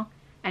chamomile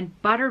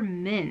and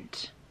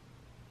buttermint.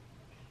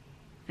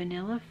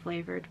 Vanilla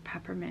flavored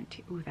peppermint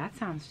tea. Ooh, that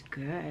sounds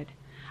good.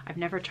 I've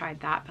never tried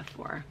that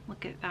before.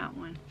 Look at that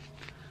one.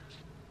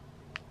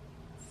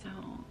 So,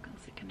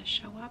 is it gonna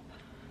show up?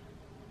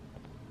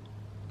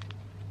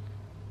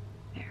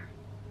 There.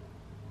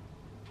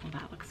 Well,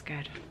 that looks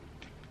good.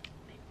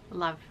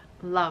 Love,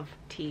 love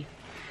tea.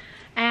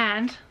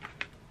 And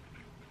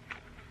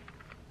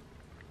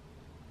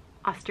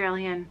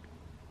Australian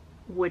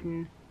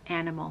wooden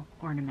animal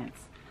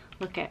ornaments.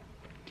 Look at,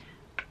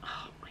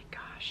 oh my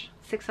gosh,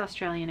 6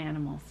 Australian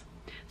animals.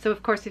 So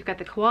of course we've got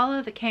the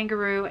koala, the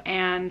kangaroo,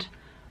 and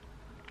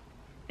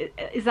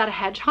is that a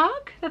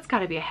hedgehog? That's got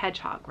to be a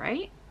hedgehog,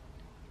 right?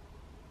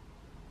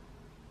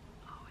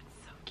 Oh,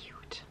 it's so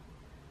cute.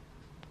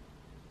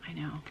 I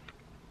know.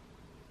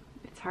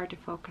 It's hard to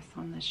focus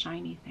on the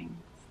shiny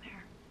things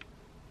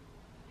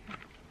there.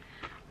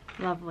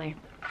 Lovely.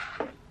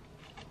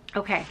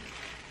 Okay,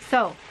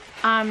 so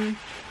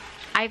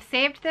I've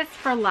saved this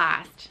for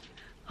last.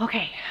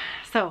 Okay,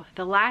 so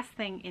the last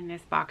thing in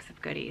this box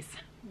of goodies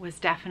was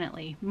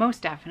definitely,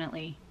 most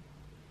definitely,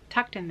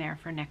 tucked in there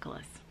for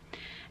Nicholas.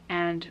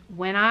 And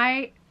when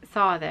I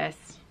saw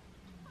this,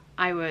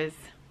 I was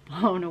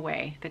blown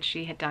away that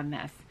she had done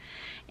this.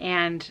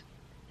 And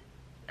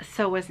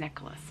so was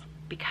Nicholas,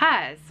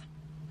 because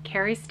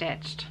Carrie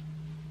stitched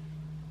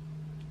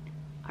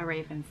a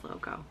Ravens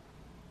logo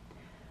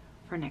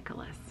for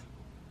Nicholas.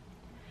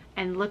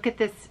 And look at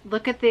this,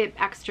 look at the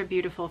extra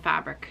beautiful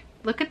fabric.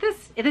 Look at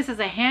this, this is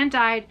a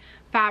hand-dyed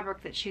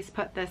fabric that she's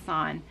put this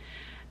on.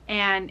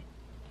 And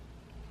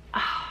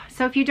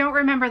so if you don't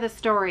remember the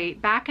story,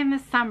 back in the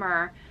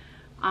summer,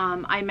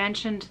 I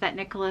mentioned that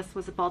Nicholas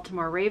was a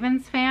Baltimore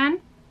Ravens fan.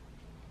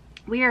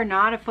 We are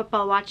not a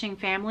football watching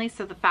family,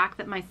 so the fact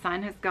that my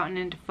son has gotten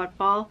into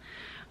football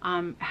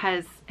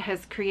has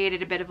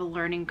created a bit of a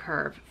learning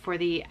curve for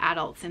the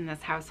adults in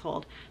this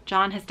household.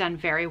 John has done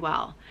very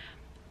well.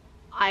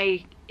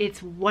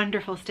 It's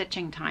wonderful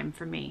stitching time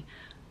for me.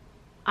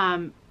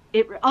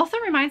 It also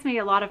reminds me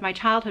a lot of my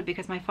childhood,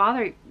 because my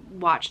father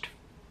watched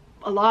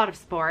a lot of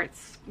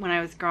sports when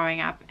I was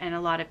growing up, and a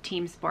lot of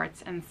team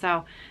sports, and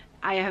so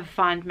I have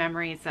fond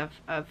memories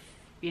of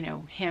you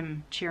know,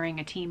 him cheering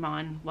a team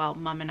on while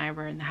Mom and I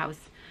were in the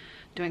house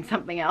doing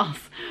something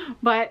else.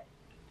 But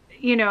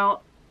you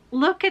know,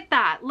 look at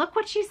that, look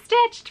what she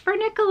stitched for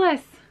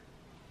Nicholas.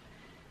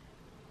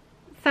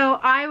 So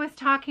I was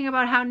talking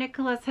about how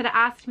Nicholas had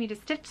asked me to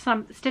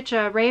stitch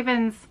a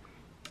Ravens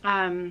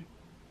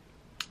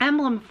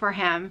emblem for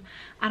him,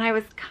 and I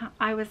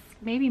was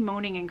maybe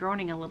moaning and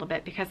groaning a little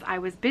bit because I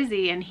was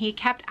busy and he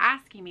kept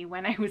asking me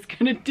when I was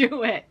gonna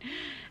do it.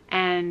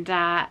 And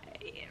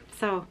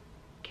so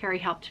Carrie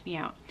helped me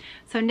out.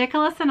 So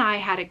Nicholas and I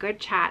had a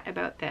good chat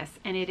about this,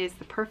 and it is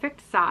the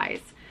perfect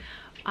size.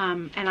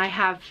 And I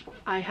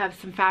have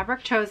some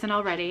fabric chosen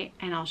already,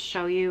 and I'll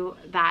show you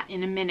that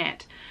in a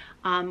minute.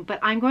 But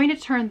I'm going to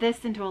turn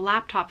this into a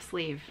laptop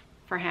sleeve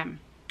for him,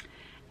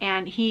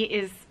 and he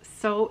is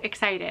so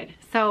excited.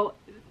 So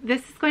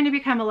this is going to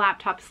become a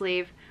laptop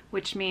sleeve,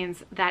 which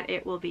means that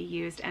it will be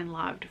used and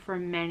loved for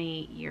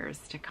many years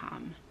to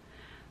come.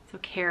 So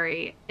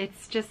Carrie,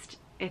 it's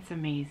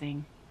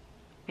amazing.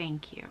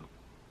 Thank you.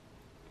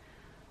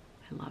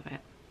 I love it.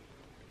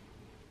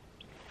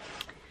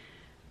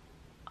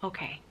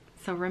 Okay,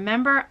 so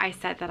remember I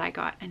said that I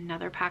got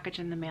another package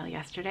in the mail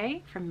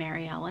yesterday from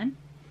Mary Ellen.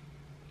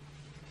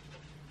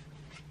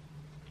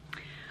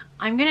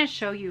 I'm going to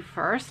show you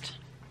first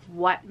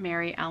what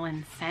Mary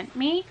Ellen sent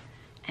me,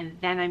 and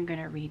then I'm going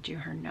to read you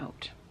her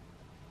note,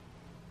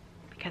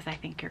 because I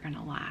think you're going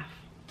to laugh.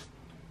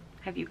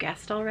 Have you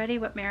guessed already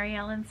what Mary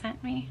Ellen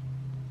sent me?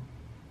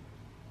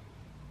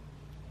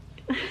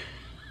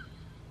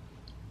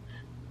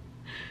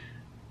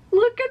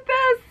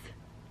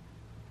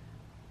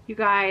 You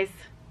guys,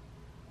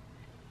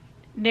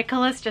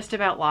 Nicholas just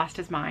about lost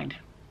his mind,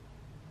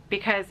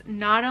 because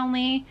not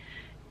only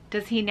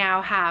does he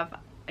now have,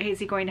 is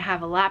he going to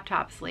have a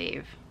laptop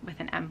sleeve with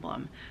an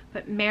emblem,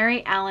 but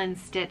Mary Ellen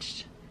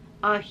stitched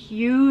a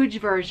huge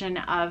version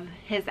of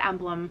his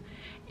emblem,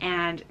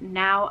 and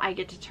now I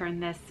get to turn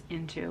this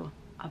into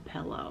a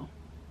pillow,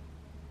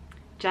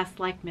 just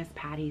like Miss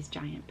Patty's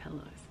giant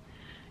pillows.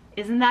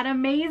 Isn't that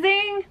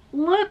amazing?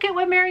 Look at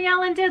what Mary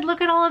Ellen did.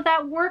 Look at all of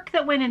that work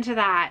that went into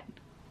that.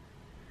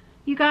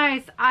 You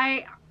guys,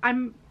 I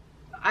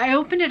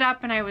opened it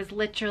up and I was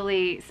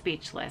literally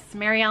speechless.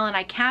 Mary Ellen,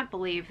 I can't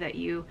believe that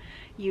you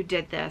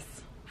did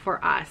this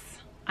for us.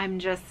 I'm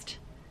just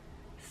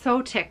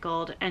so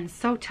tickled and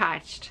so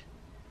touched.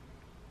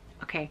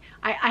 Okay,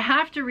 I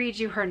have to read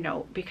you her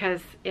note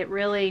because it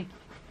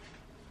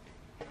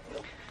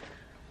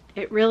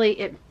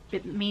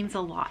means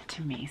a lot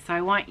to me. So I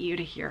want you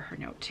to hear her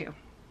note too.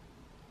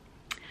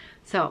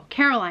 So,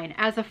 Caroline,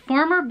 as a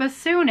former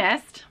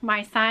bassoonist,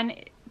 my son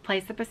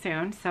plays the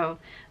bassoon, so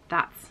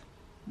that's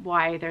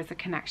why there's a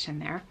connection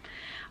there.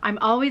 I'm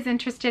always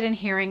interested in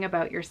hearing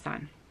about your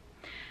son.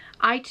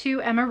 I too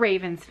am a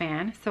Ravens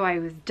fan, so I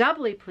was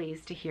doubly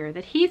pleased to hear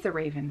that he's a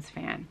Ravens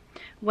fan.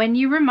 When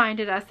you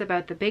reminded us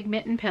about the Big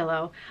Mitten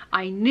pillow,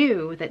 I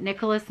knew that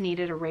Nicholas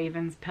needed a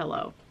Ravens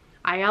pillow.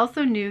 I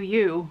also knew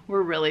you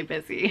were really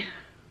busy.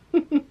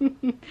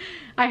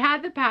 I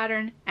had the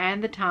pattern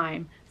and the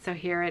time, so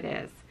here it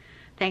is.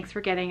 Thanks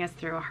for getting us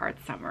through a hard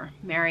summer.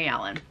 Mary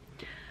Ellen.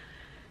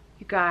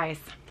 You guys,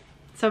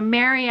 so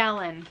Mary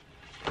Ellen,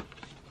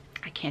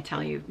 I can't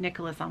tell you,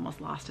 Nicholas almost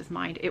lost his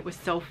mind. It was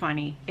so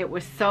funny. It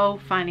was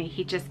so funny.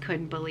 He just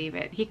couldn't believe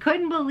it. He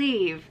couldn't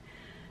believe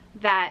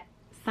that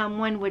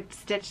someone would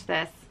stitch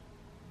this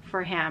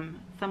for him,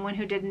 someone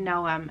who didn't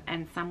know him,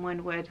 and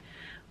someone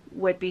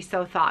would be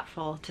so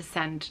thoughtful to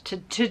send,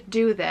 to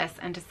do this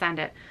and to send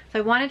it. So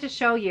I wanted to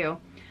show you,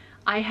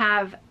 I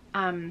have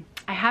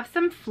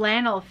some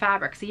flannel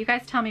fabric. So you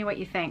guys tell me what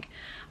you think.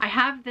 I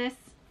have this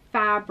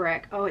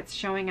fabric. Oh, it's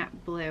showing up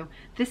blue.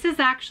 This is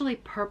actually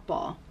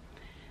purple.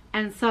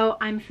 And so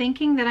I'm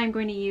thinking that I'm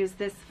going to use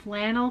this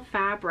flannel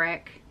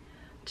fabric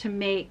to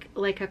make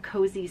like a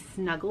cozy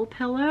snuggle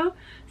pillow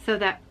so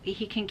that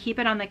he can keep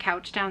it on the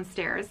couch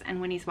downstairs, and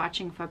when he's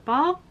watching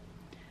football,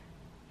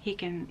 he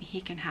can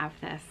have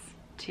this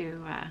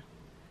to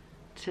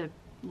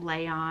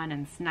lay on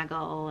and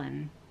snuggle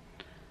and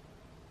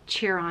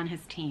cheer on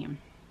his team.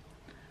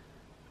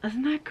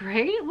 Isn't that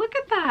great? Look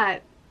at that.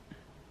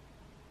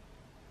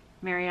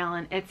 Mary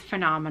Ellen, it's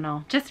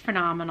phenomenal, just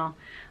phenomenal.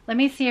 Let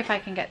me see if I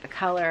can get the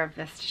color of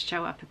this to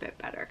show up a bit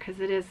better, because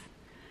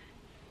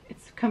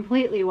it's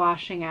completely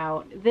washing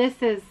out.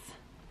 This is,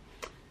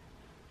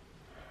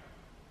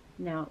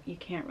 no, you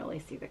can't really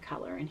see the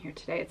color in here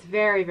today. It's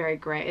very, very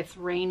gray. It's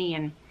rainy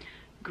and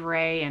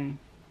gray and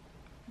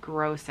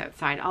gross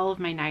outside. All of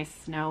my nice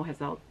snow has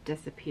all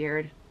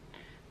disappeared.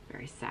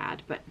 Very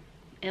sad, but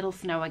it'll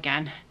snow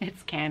again.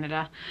 It's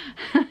Canada.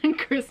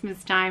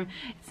 Christmas time.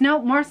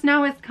 More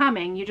snow is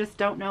coming. You just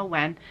don't know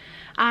when.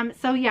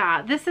 So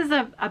yeah, this is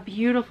a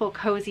beautiful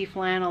cozy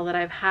flannel that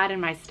I've had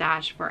in my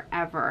stash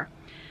forever.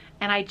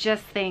 And I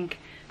just think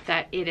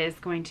that it is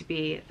going to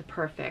be the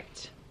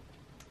perfect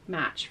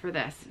match for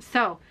this.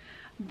 So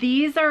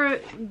these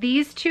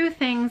two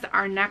things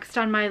are next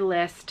on my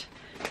list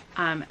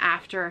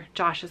after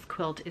Josh's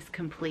quilt is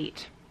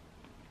complete.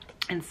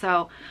 And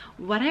so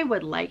what I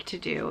would like to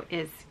do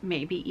is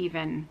maybe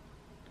even,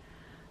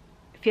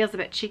 it feels a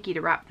bit cheeky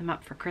to wrap them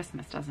up for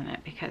Christmas, doesn't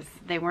it? Because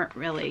they weren't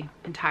really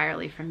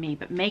entirely from me,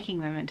 but making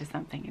them into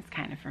something is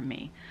kind of from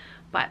me.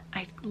 But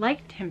I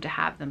liked him to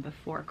have them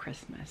before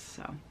Christmas,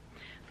 so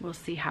we'll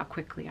see how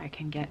quickly I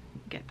can get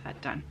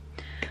that done.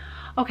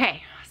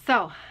 Okay,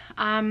 so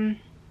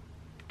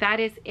that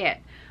is it.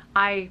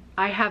 I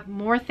have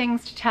more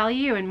things to tell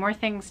you and more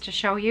things to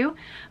show you,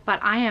 but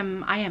I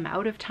am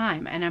out of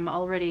time, and I'm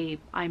already,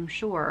 I'm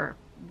sure,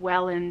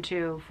 well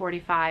into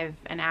 45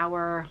 an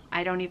hour.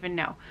 I don't even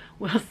know.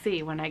 We'll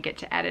see when I get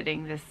to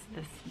editing this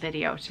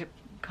video to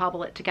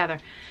cobble it together.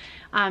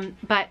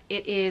 But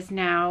it is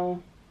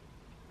now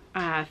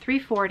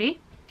 3:40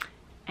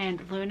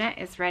 and Luna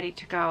is ready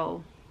to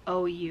go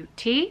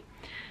OUT,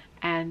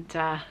 and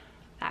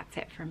that's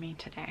it for me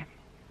today.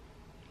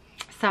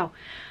 So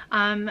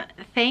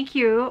thank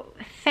you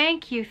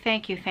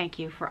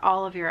for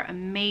all of your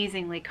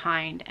amazingly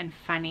kind and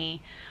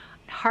funny,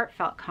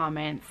 heartfelt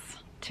comments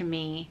to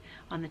me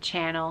on the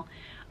channel,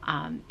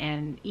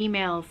 and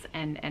emails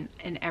and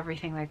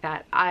everything like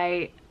that.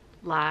 I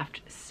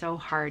laughed so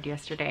hard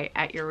yesterday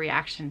at your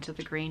reaction to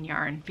the green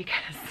yarn,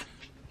 because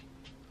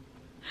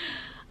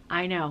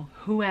I know,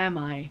 who am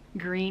I?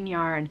 Green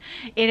yarn.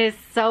 It is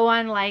so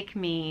unlike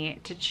me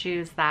to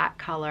choose that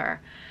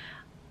color.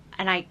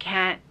 And I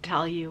can't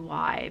tell you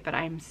why, but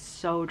I'm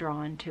so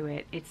drawn to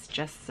it. It's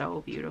just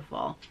so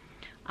beautiful.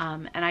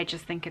 And I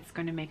just think it's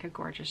going to make a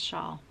gorgeous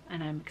shawl,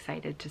 and I'm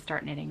excited to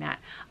start knitting that.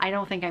 I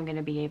don't think I'm going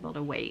to be able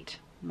to wait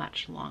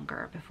much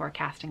longer before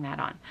casting that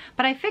on.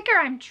 But I figure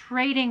I'm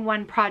trading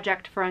one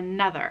project for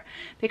another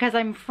because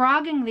I'm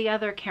frogging the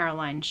other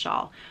Caroline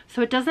shawl.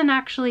 So it doesn't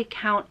actually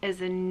count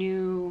as a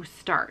new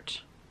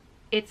start.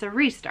 It's a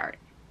restart.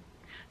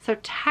 So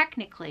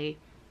technically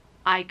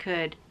I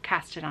could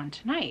cast it on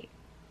tonight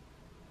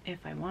if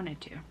I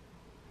wanted to.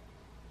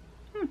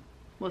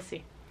 We'll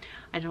see.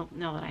 I don't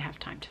know that I have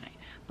time tonight,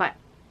 but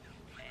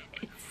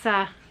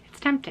it's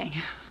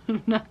tempting.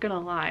 I'm not gonna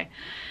lie.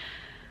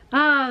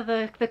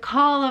 The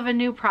call of a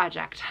new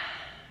project,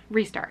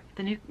 restart,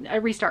 a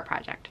restart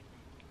project.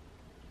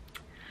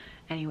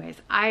 Anyways,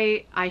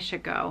 I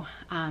should go.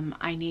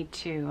 I need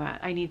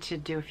to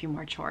do a few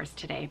more chores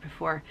today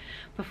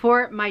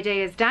before my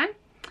day is done,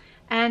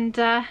 and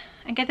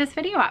get this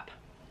video up.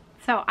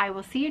 So I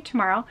will see you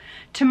tomorrow.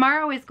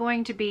 Tomorrow is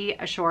going to be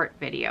a short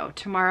video.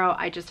 Tomorrow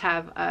I just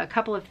have a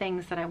couple of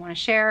things that I want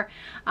to share.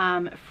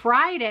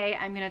 Friday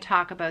I'm going to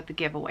talk about the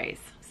giveaways.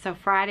 So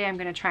Friday I'm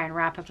going to try and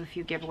wrap up a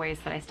few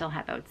giveaways that I still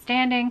have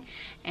outstanding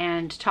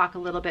and talk a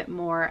little bit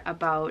more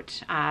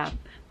about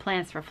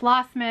plans for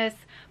Flossmas,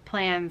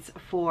 plans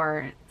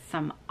for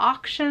some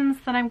auctions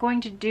that I'm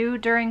going to do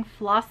during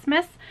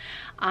Flossmas.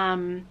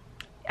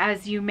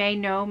 As you may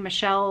know,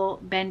 Michelle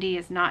Bendy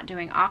is not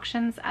doing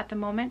auctions at the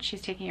moment.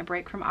 She's taking a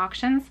break from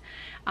auctions.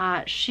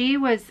 She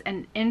was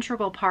an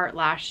integral part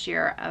last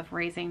year of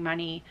raising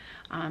money,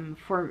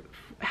 for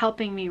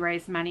helping me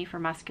raise money for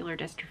Muscular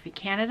Dystrophy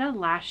Canada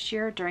last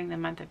year during the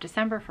month of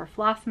December for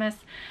Flossmas.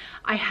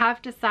 I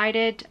have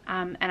decided,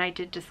 and I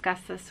did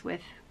discuss this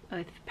with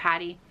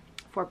Patty,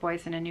 4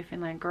 Boys and a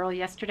Newfoundland Girl,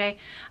 yesterday.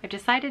 I've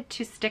decided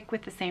to stick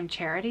with the same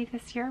charity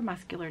this year,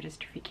 Muscular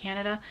Dystrophy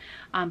Canada,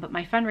 but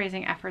my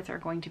fundraising efforts are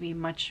going to be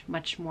much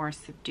more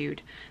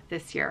subdued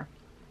this year.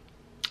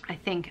 I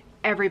think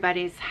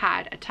everybody's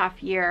had a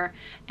tough year,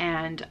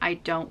 and I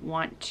don't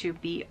want to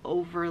be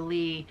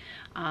overly,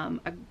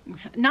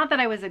 not that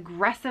I was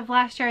aggressive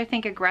last year. I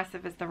think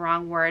aggressive is the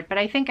wrong word, but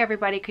I think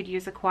everybody could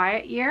use a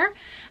quiet year.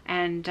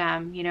 And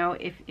you know,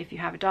 if you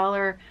have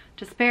 $1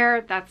 to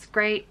spare, that's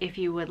great. If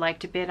you would like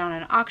to bid on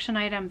an auction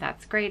item,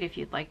 that's great. If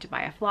you'd like to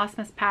buy a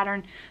Flossmas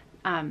pattern,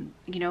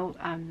 you know,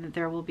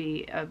 there will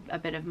be a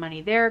bit of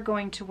money there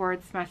going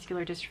towards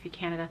Muscular Dystrophy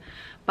Canada,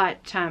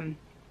 but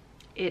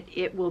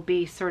it will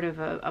be sort of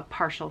a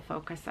partial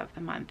focus of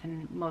the month,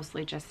 and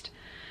mostly just,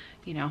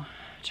 you know,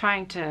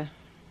 trying to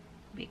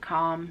be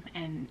calm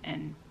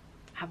and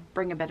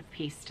bring a bit of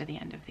peace to the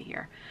end of the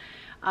year.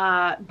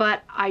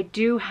 But I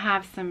do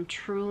have some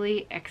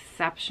truly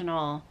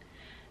exceptional,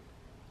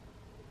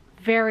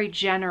 very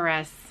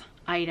generous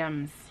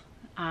items,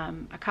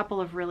 a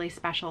couple of really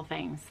special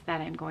things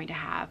that I'm going to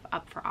have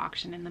up for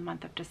auction in the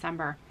month of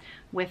December,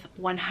 with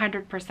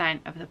 100%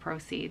 of the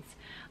proceeds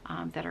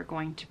that are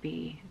going to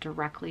be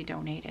directly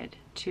donated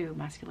to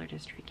Muscular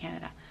Dystrophy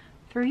Canada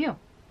through you,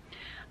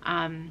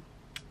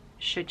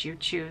 should you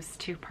choose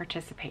to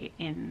participate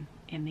in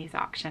these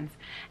auctions.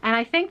 And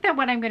I think that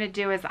what I'm going to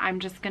do is I'm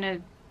just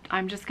going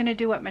to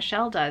do what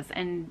Michelle does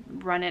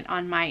and run it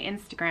on my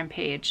Instagram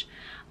page.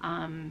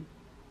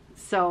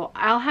 So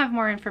I'll have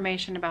more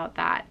information about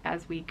that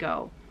as we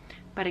go.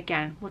 But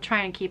again, we'll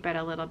try and keep it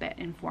a little bit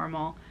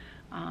informal,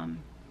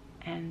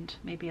 and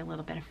maybe a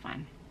little bit of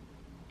fun.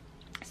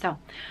 So,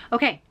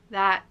 okay,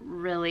 that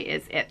really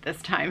is it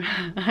this time.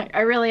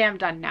 I really am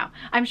done now.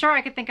 I'm sure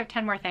I could think of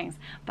 10 more things,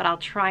 but I'll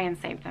try and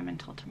save them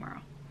until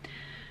tomorrow.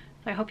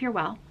 So I hope you're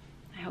well.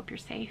 I hope you're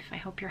safe. I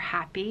hope you're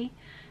happy.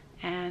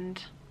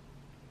 And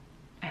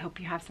I hope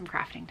you have some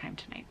crafting time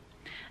tonight.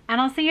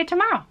 And I'll see you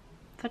tomorrow.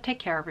 So take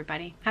care,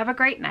 everybody. Have a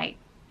great night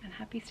and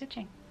happy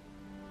stitching.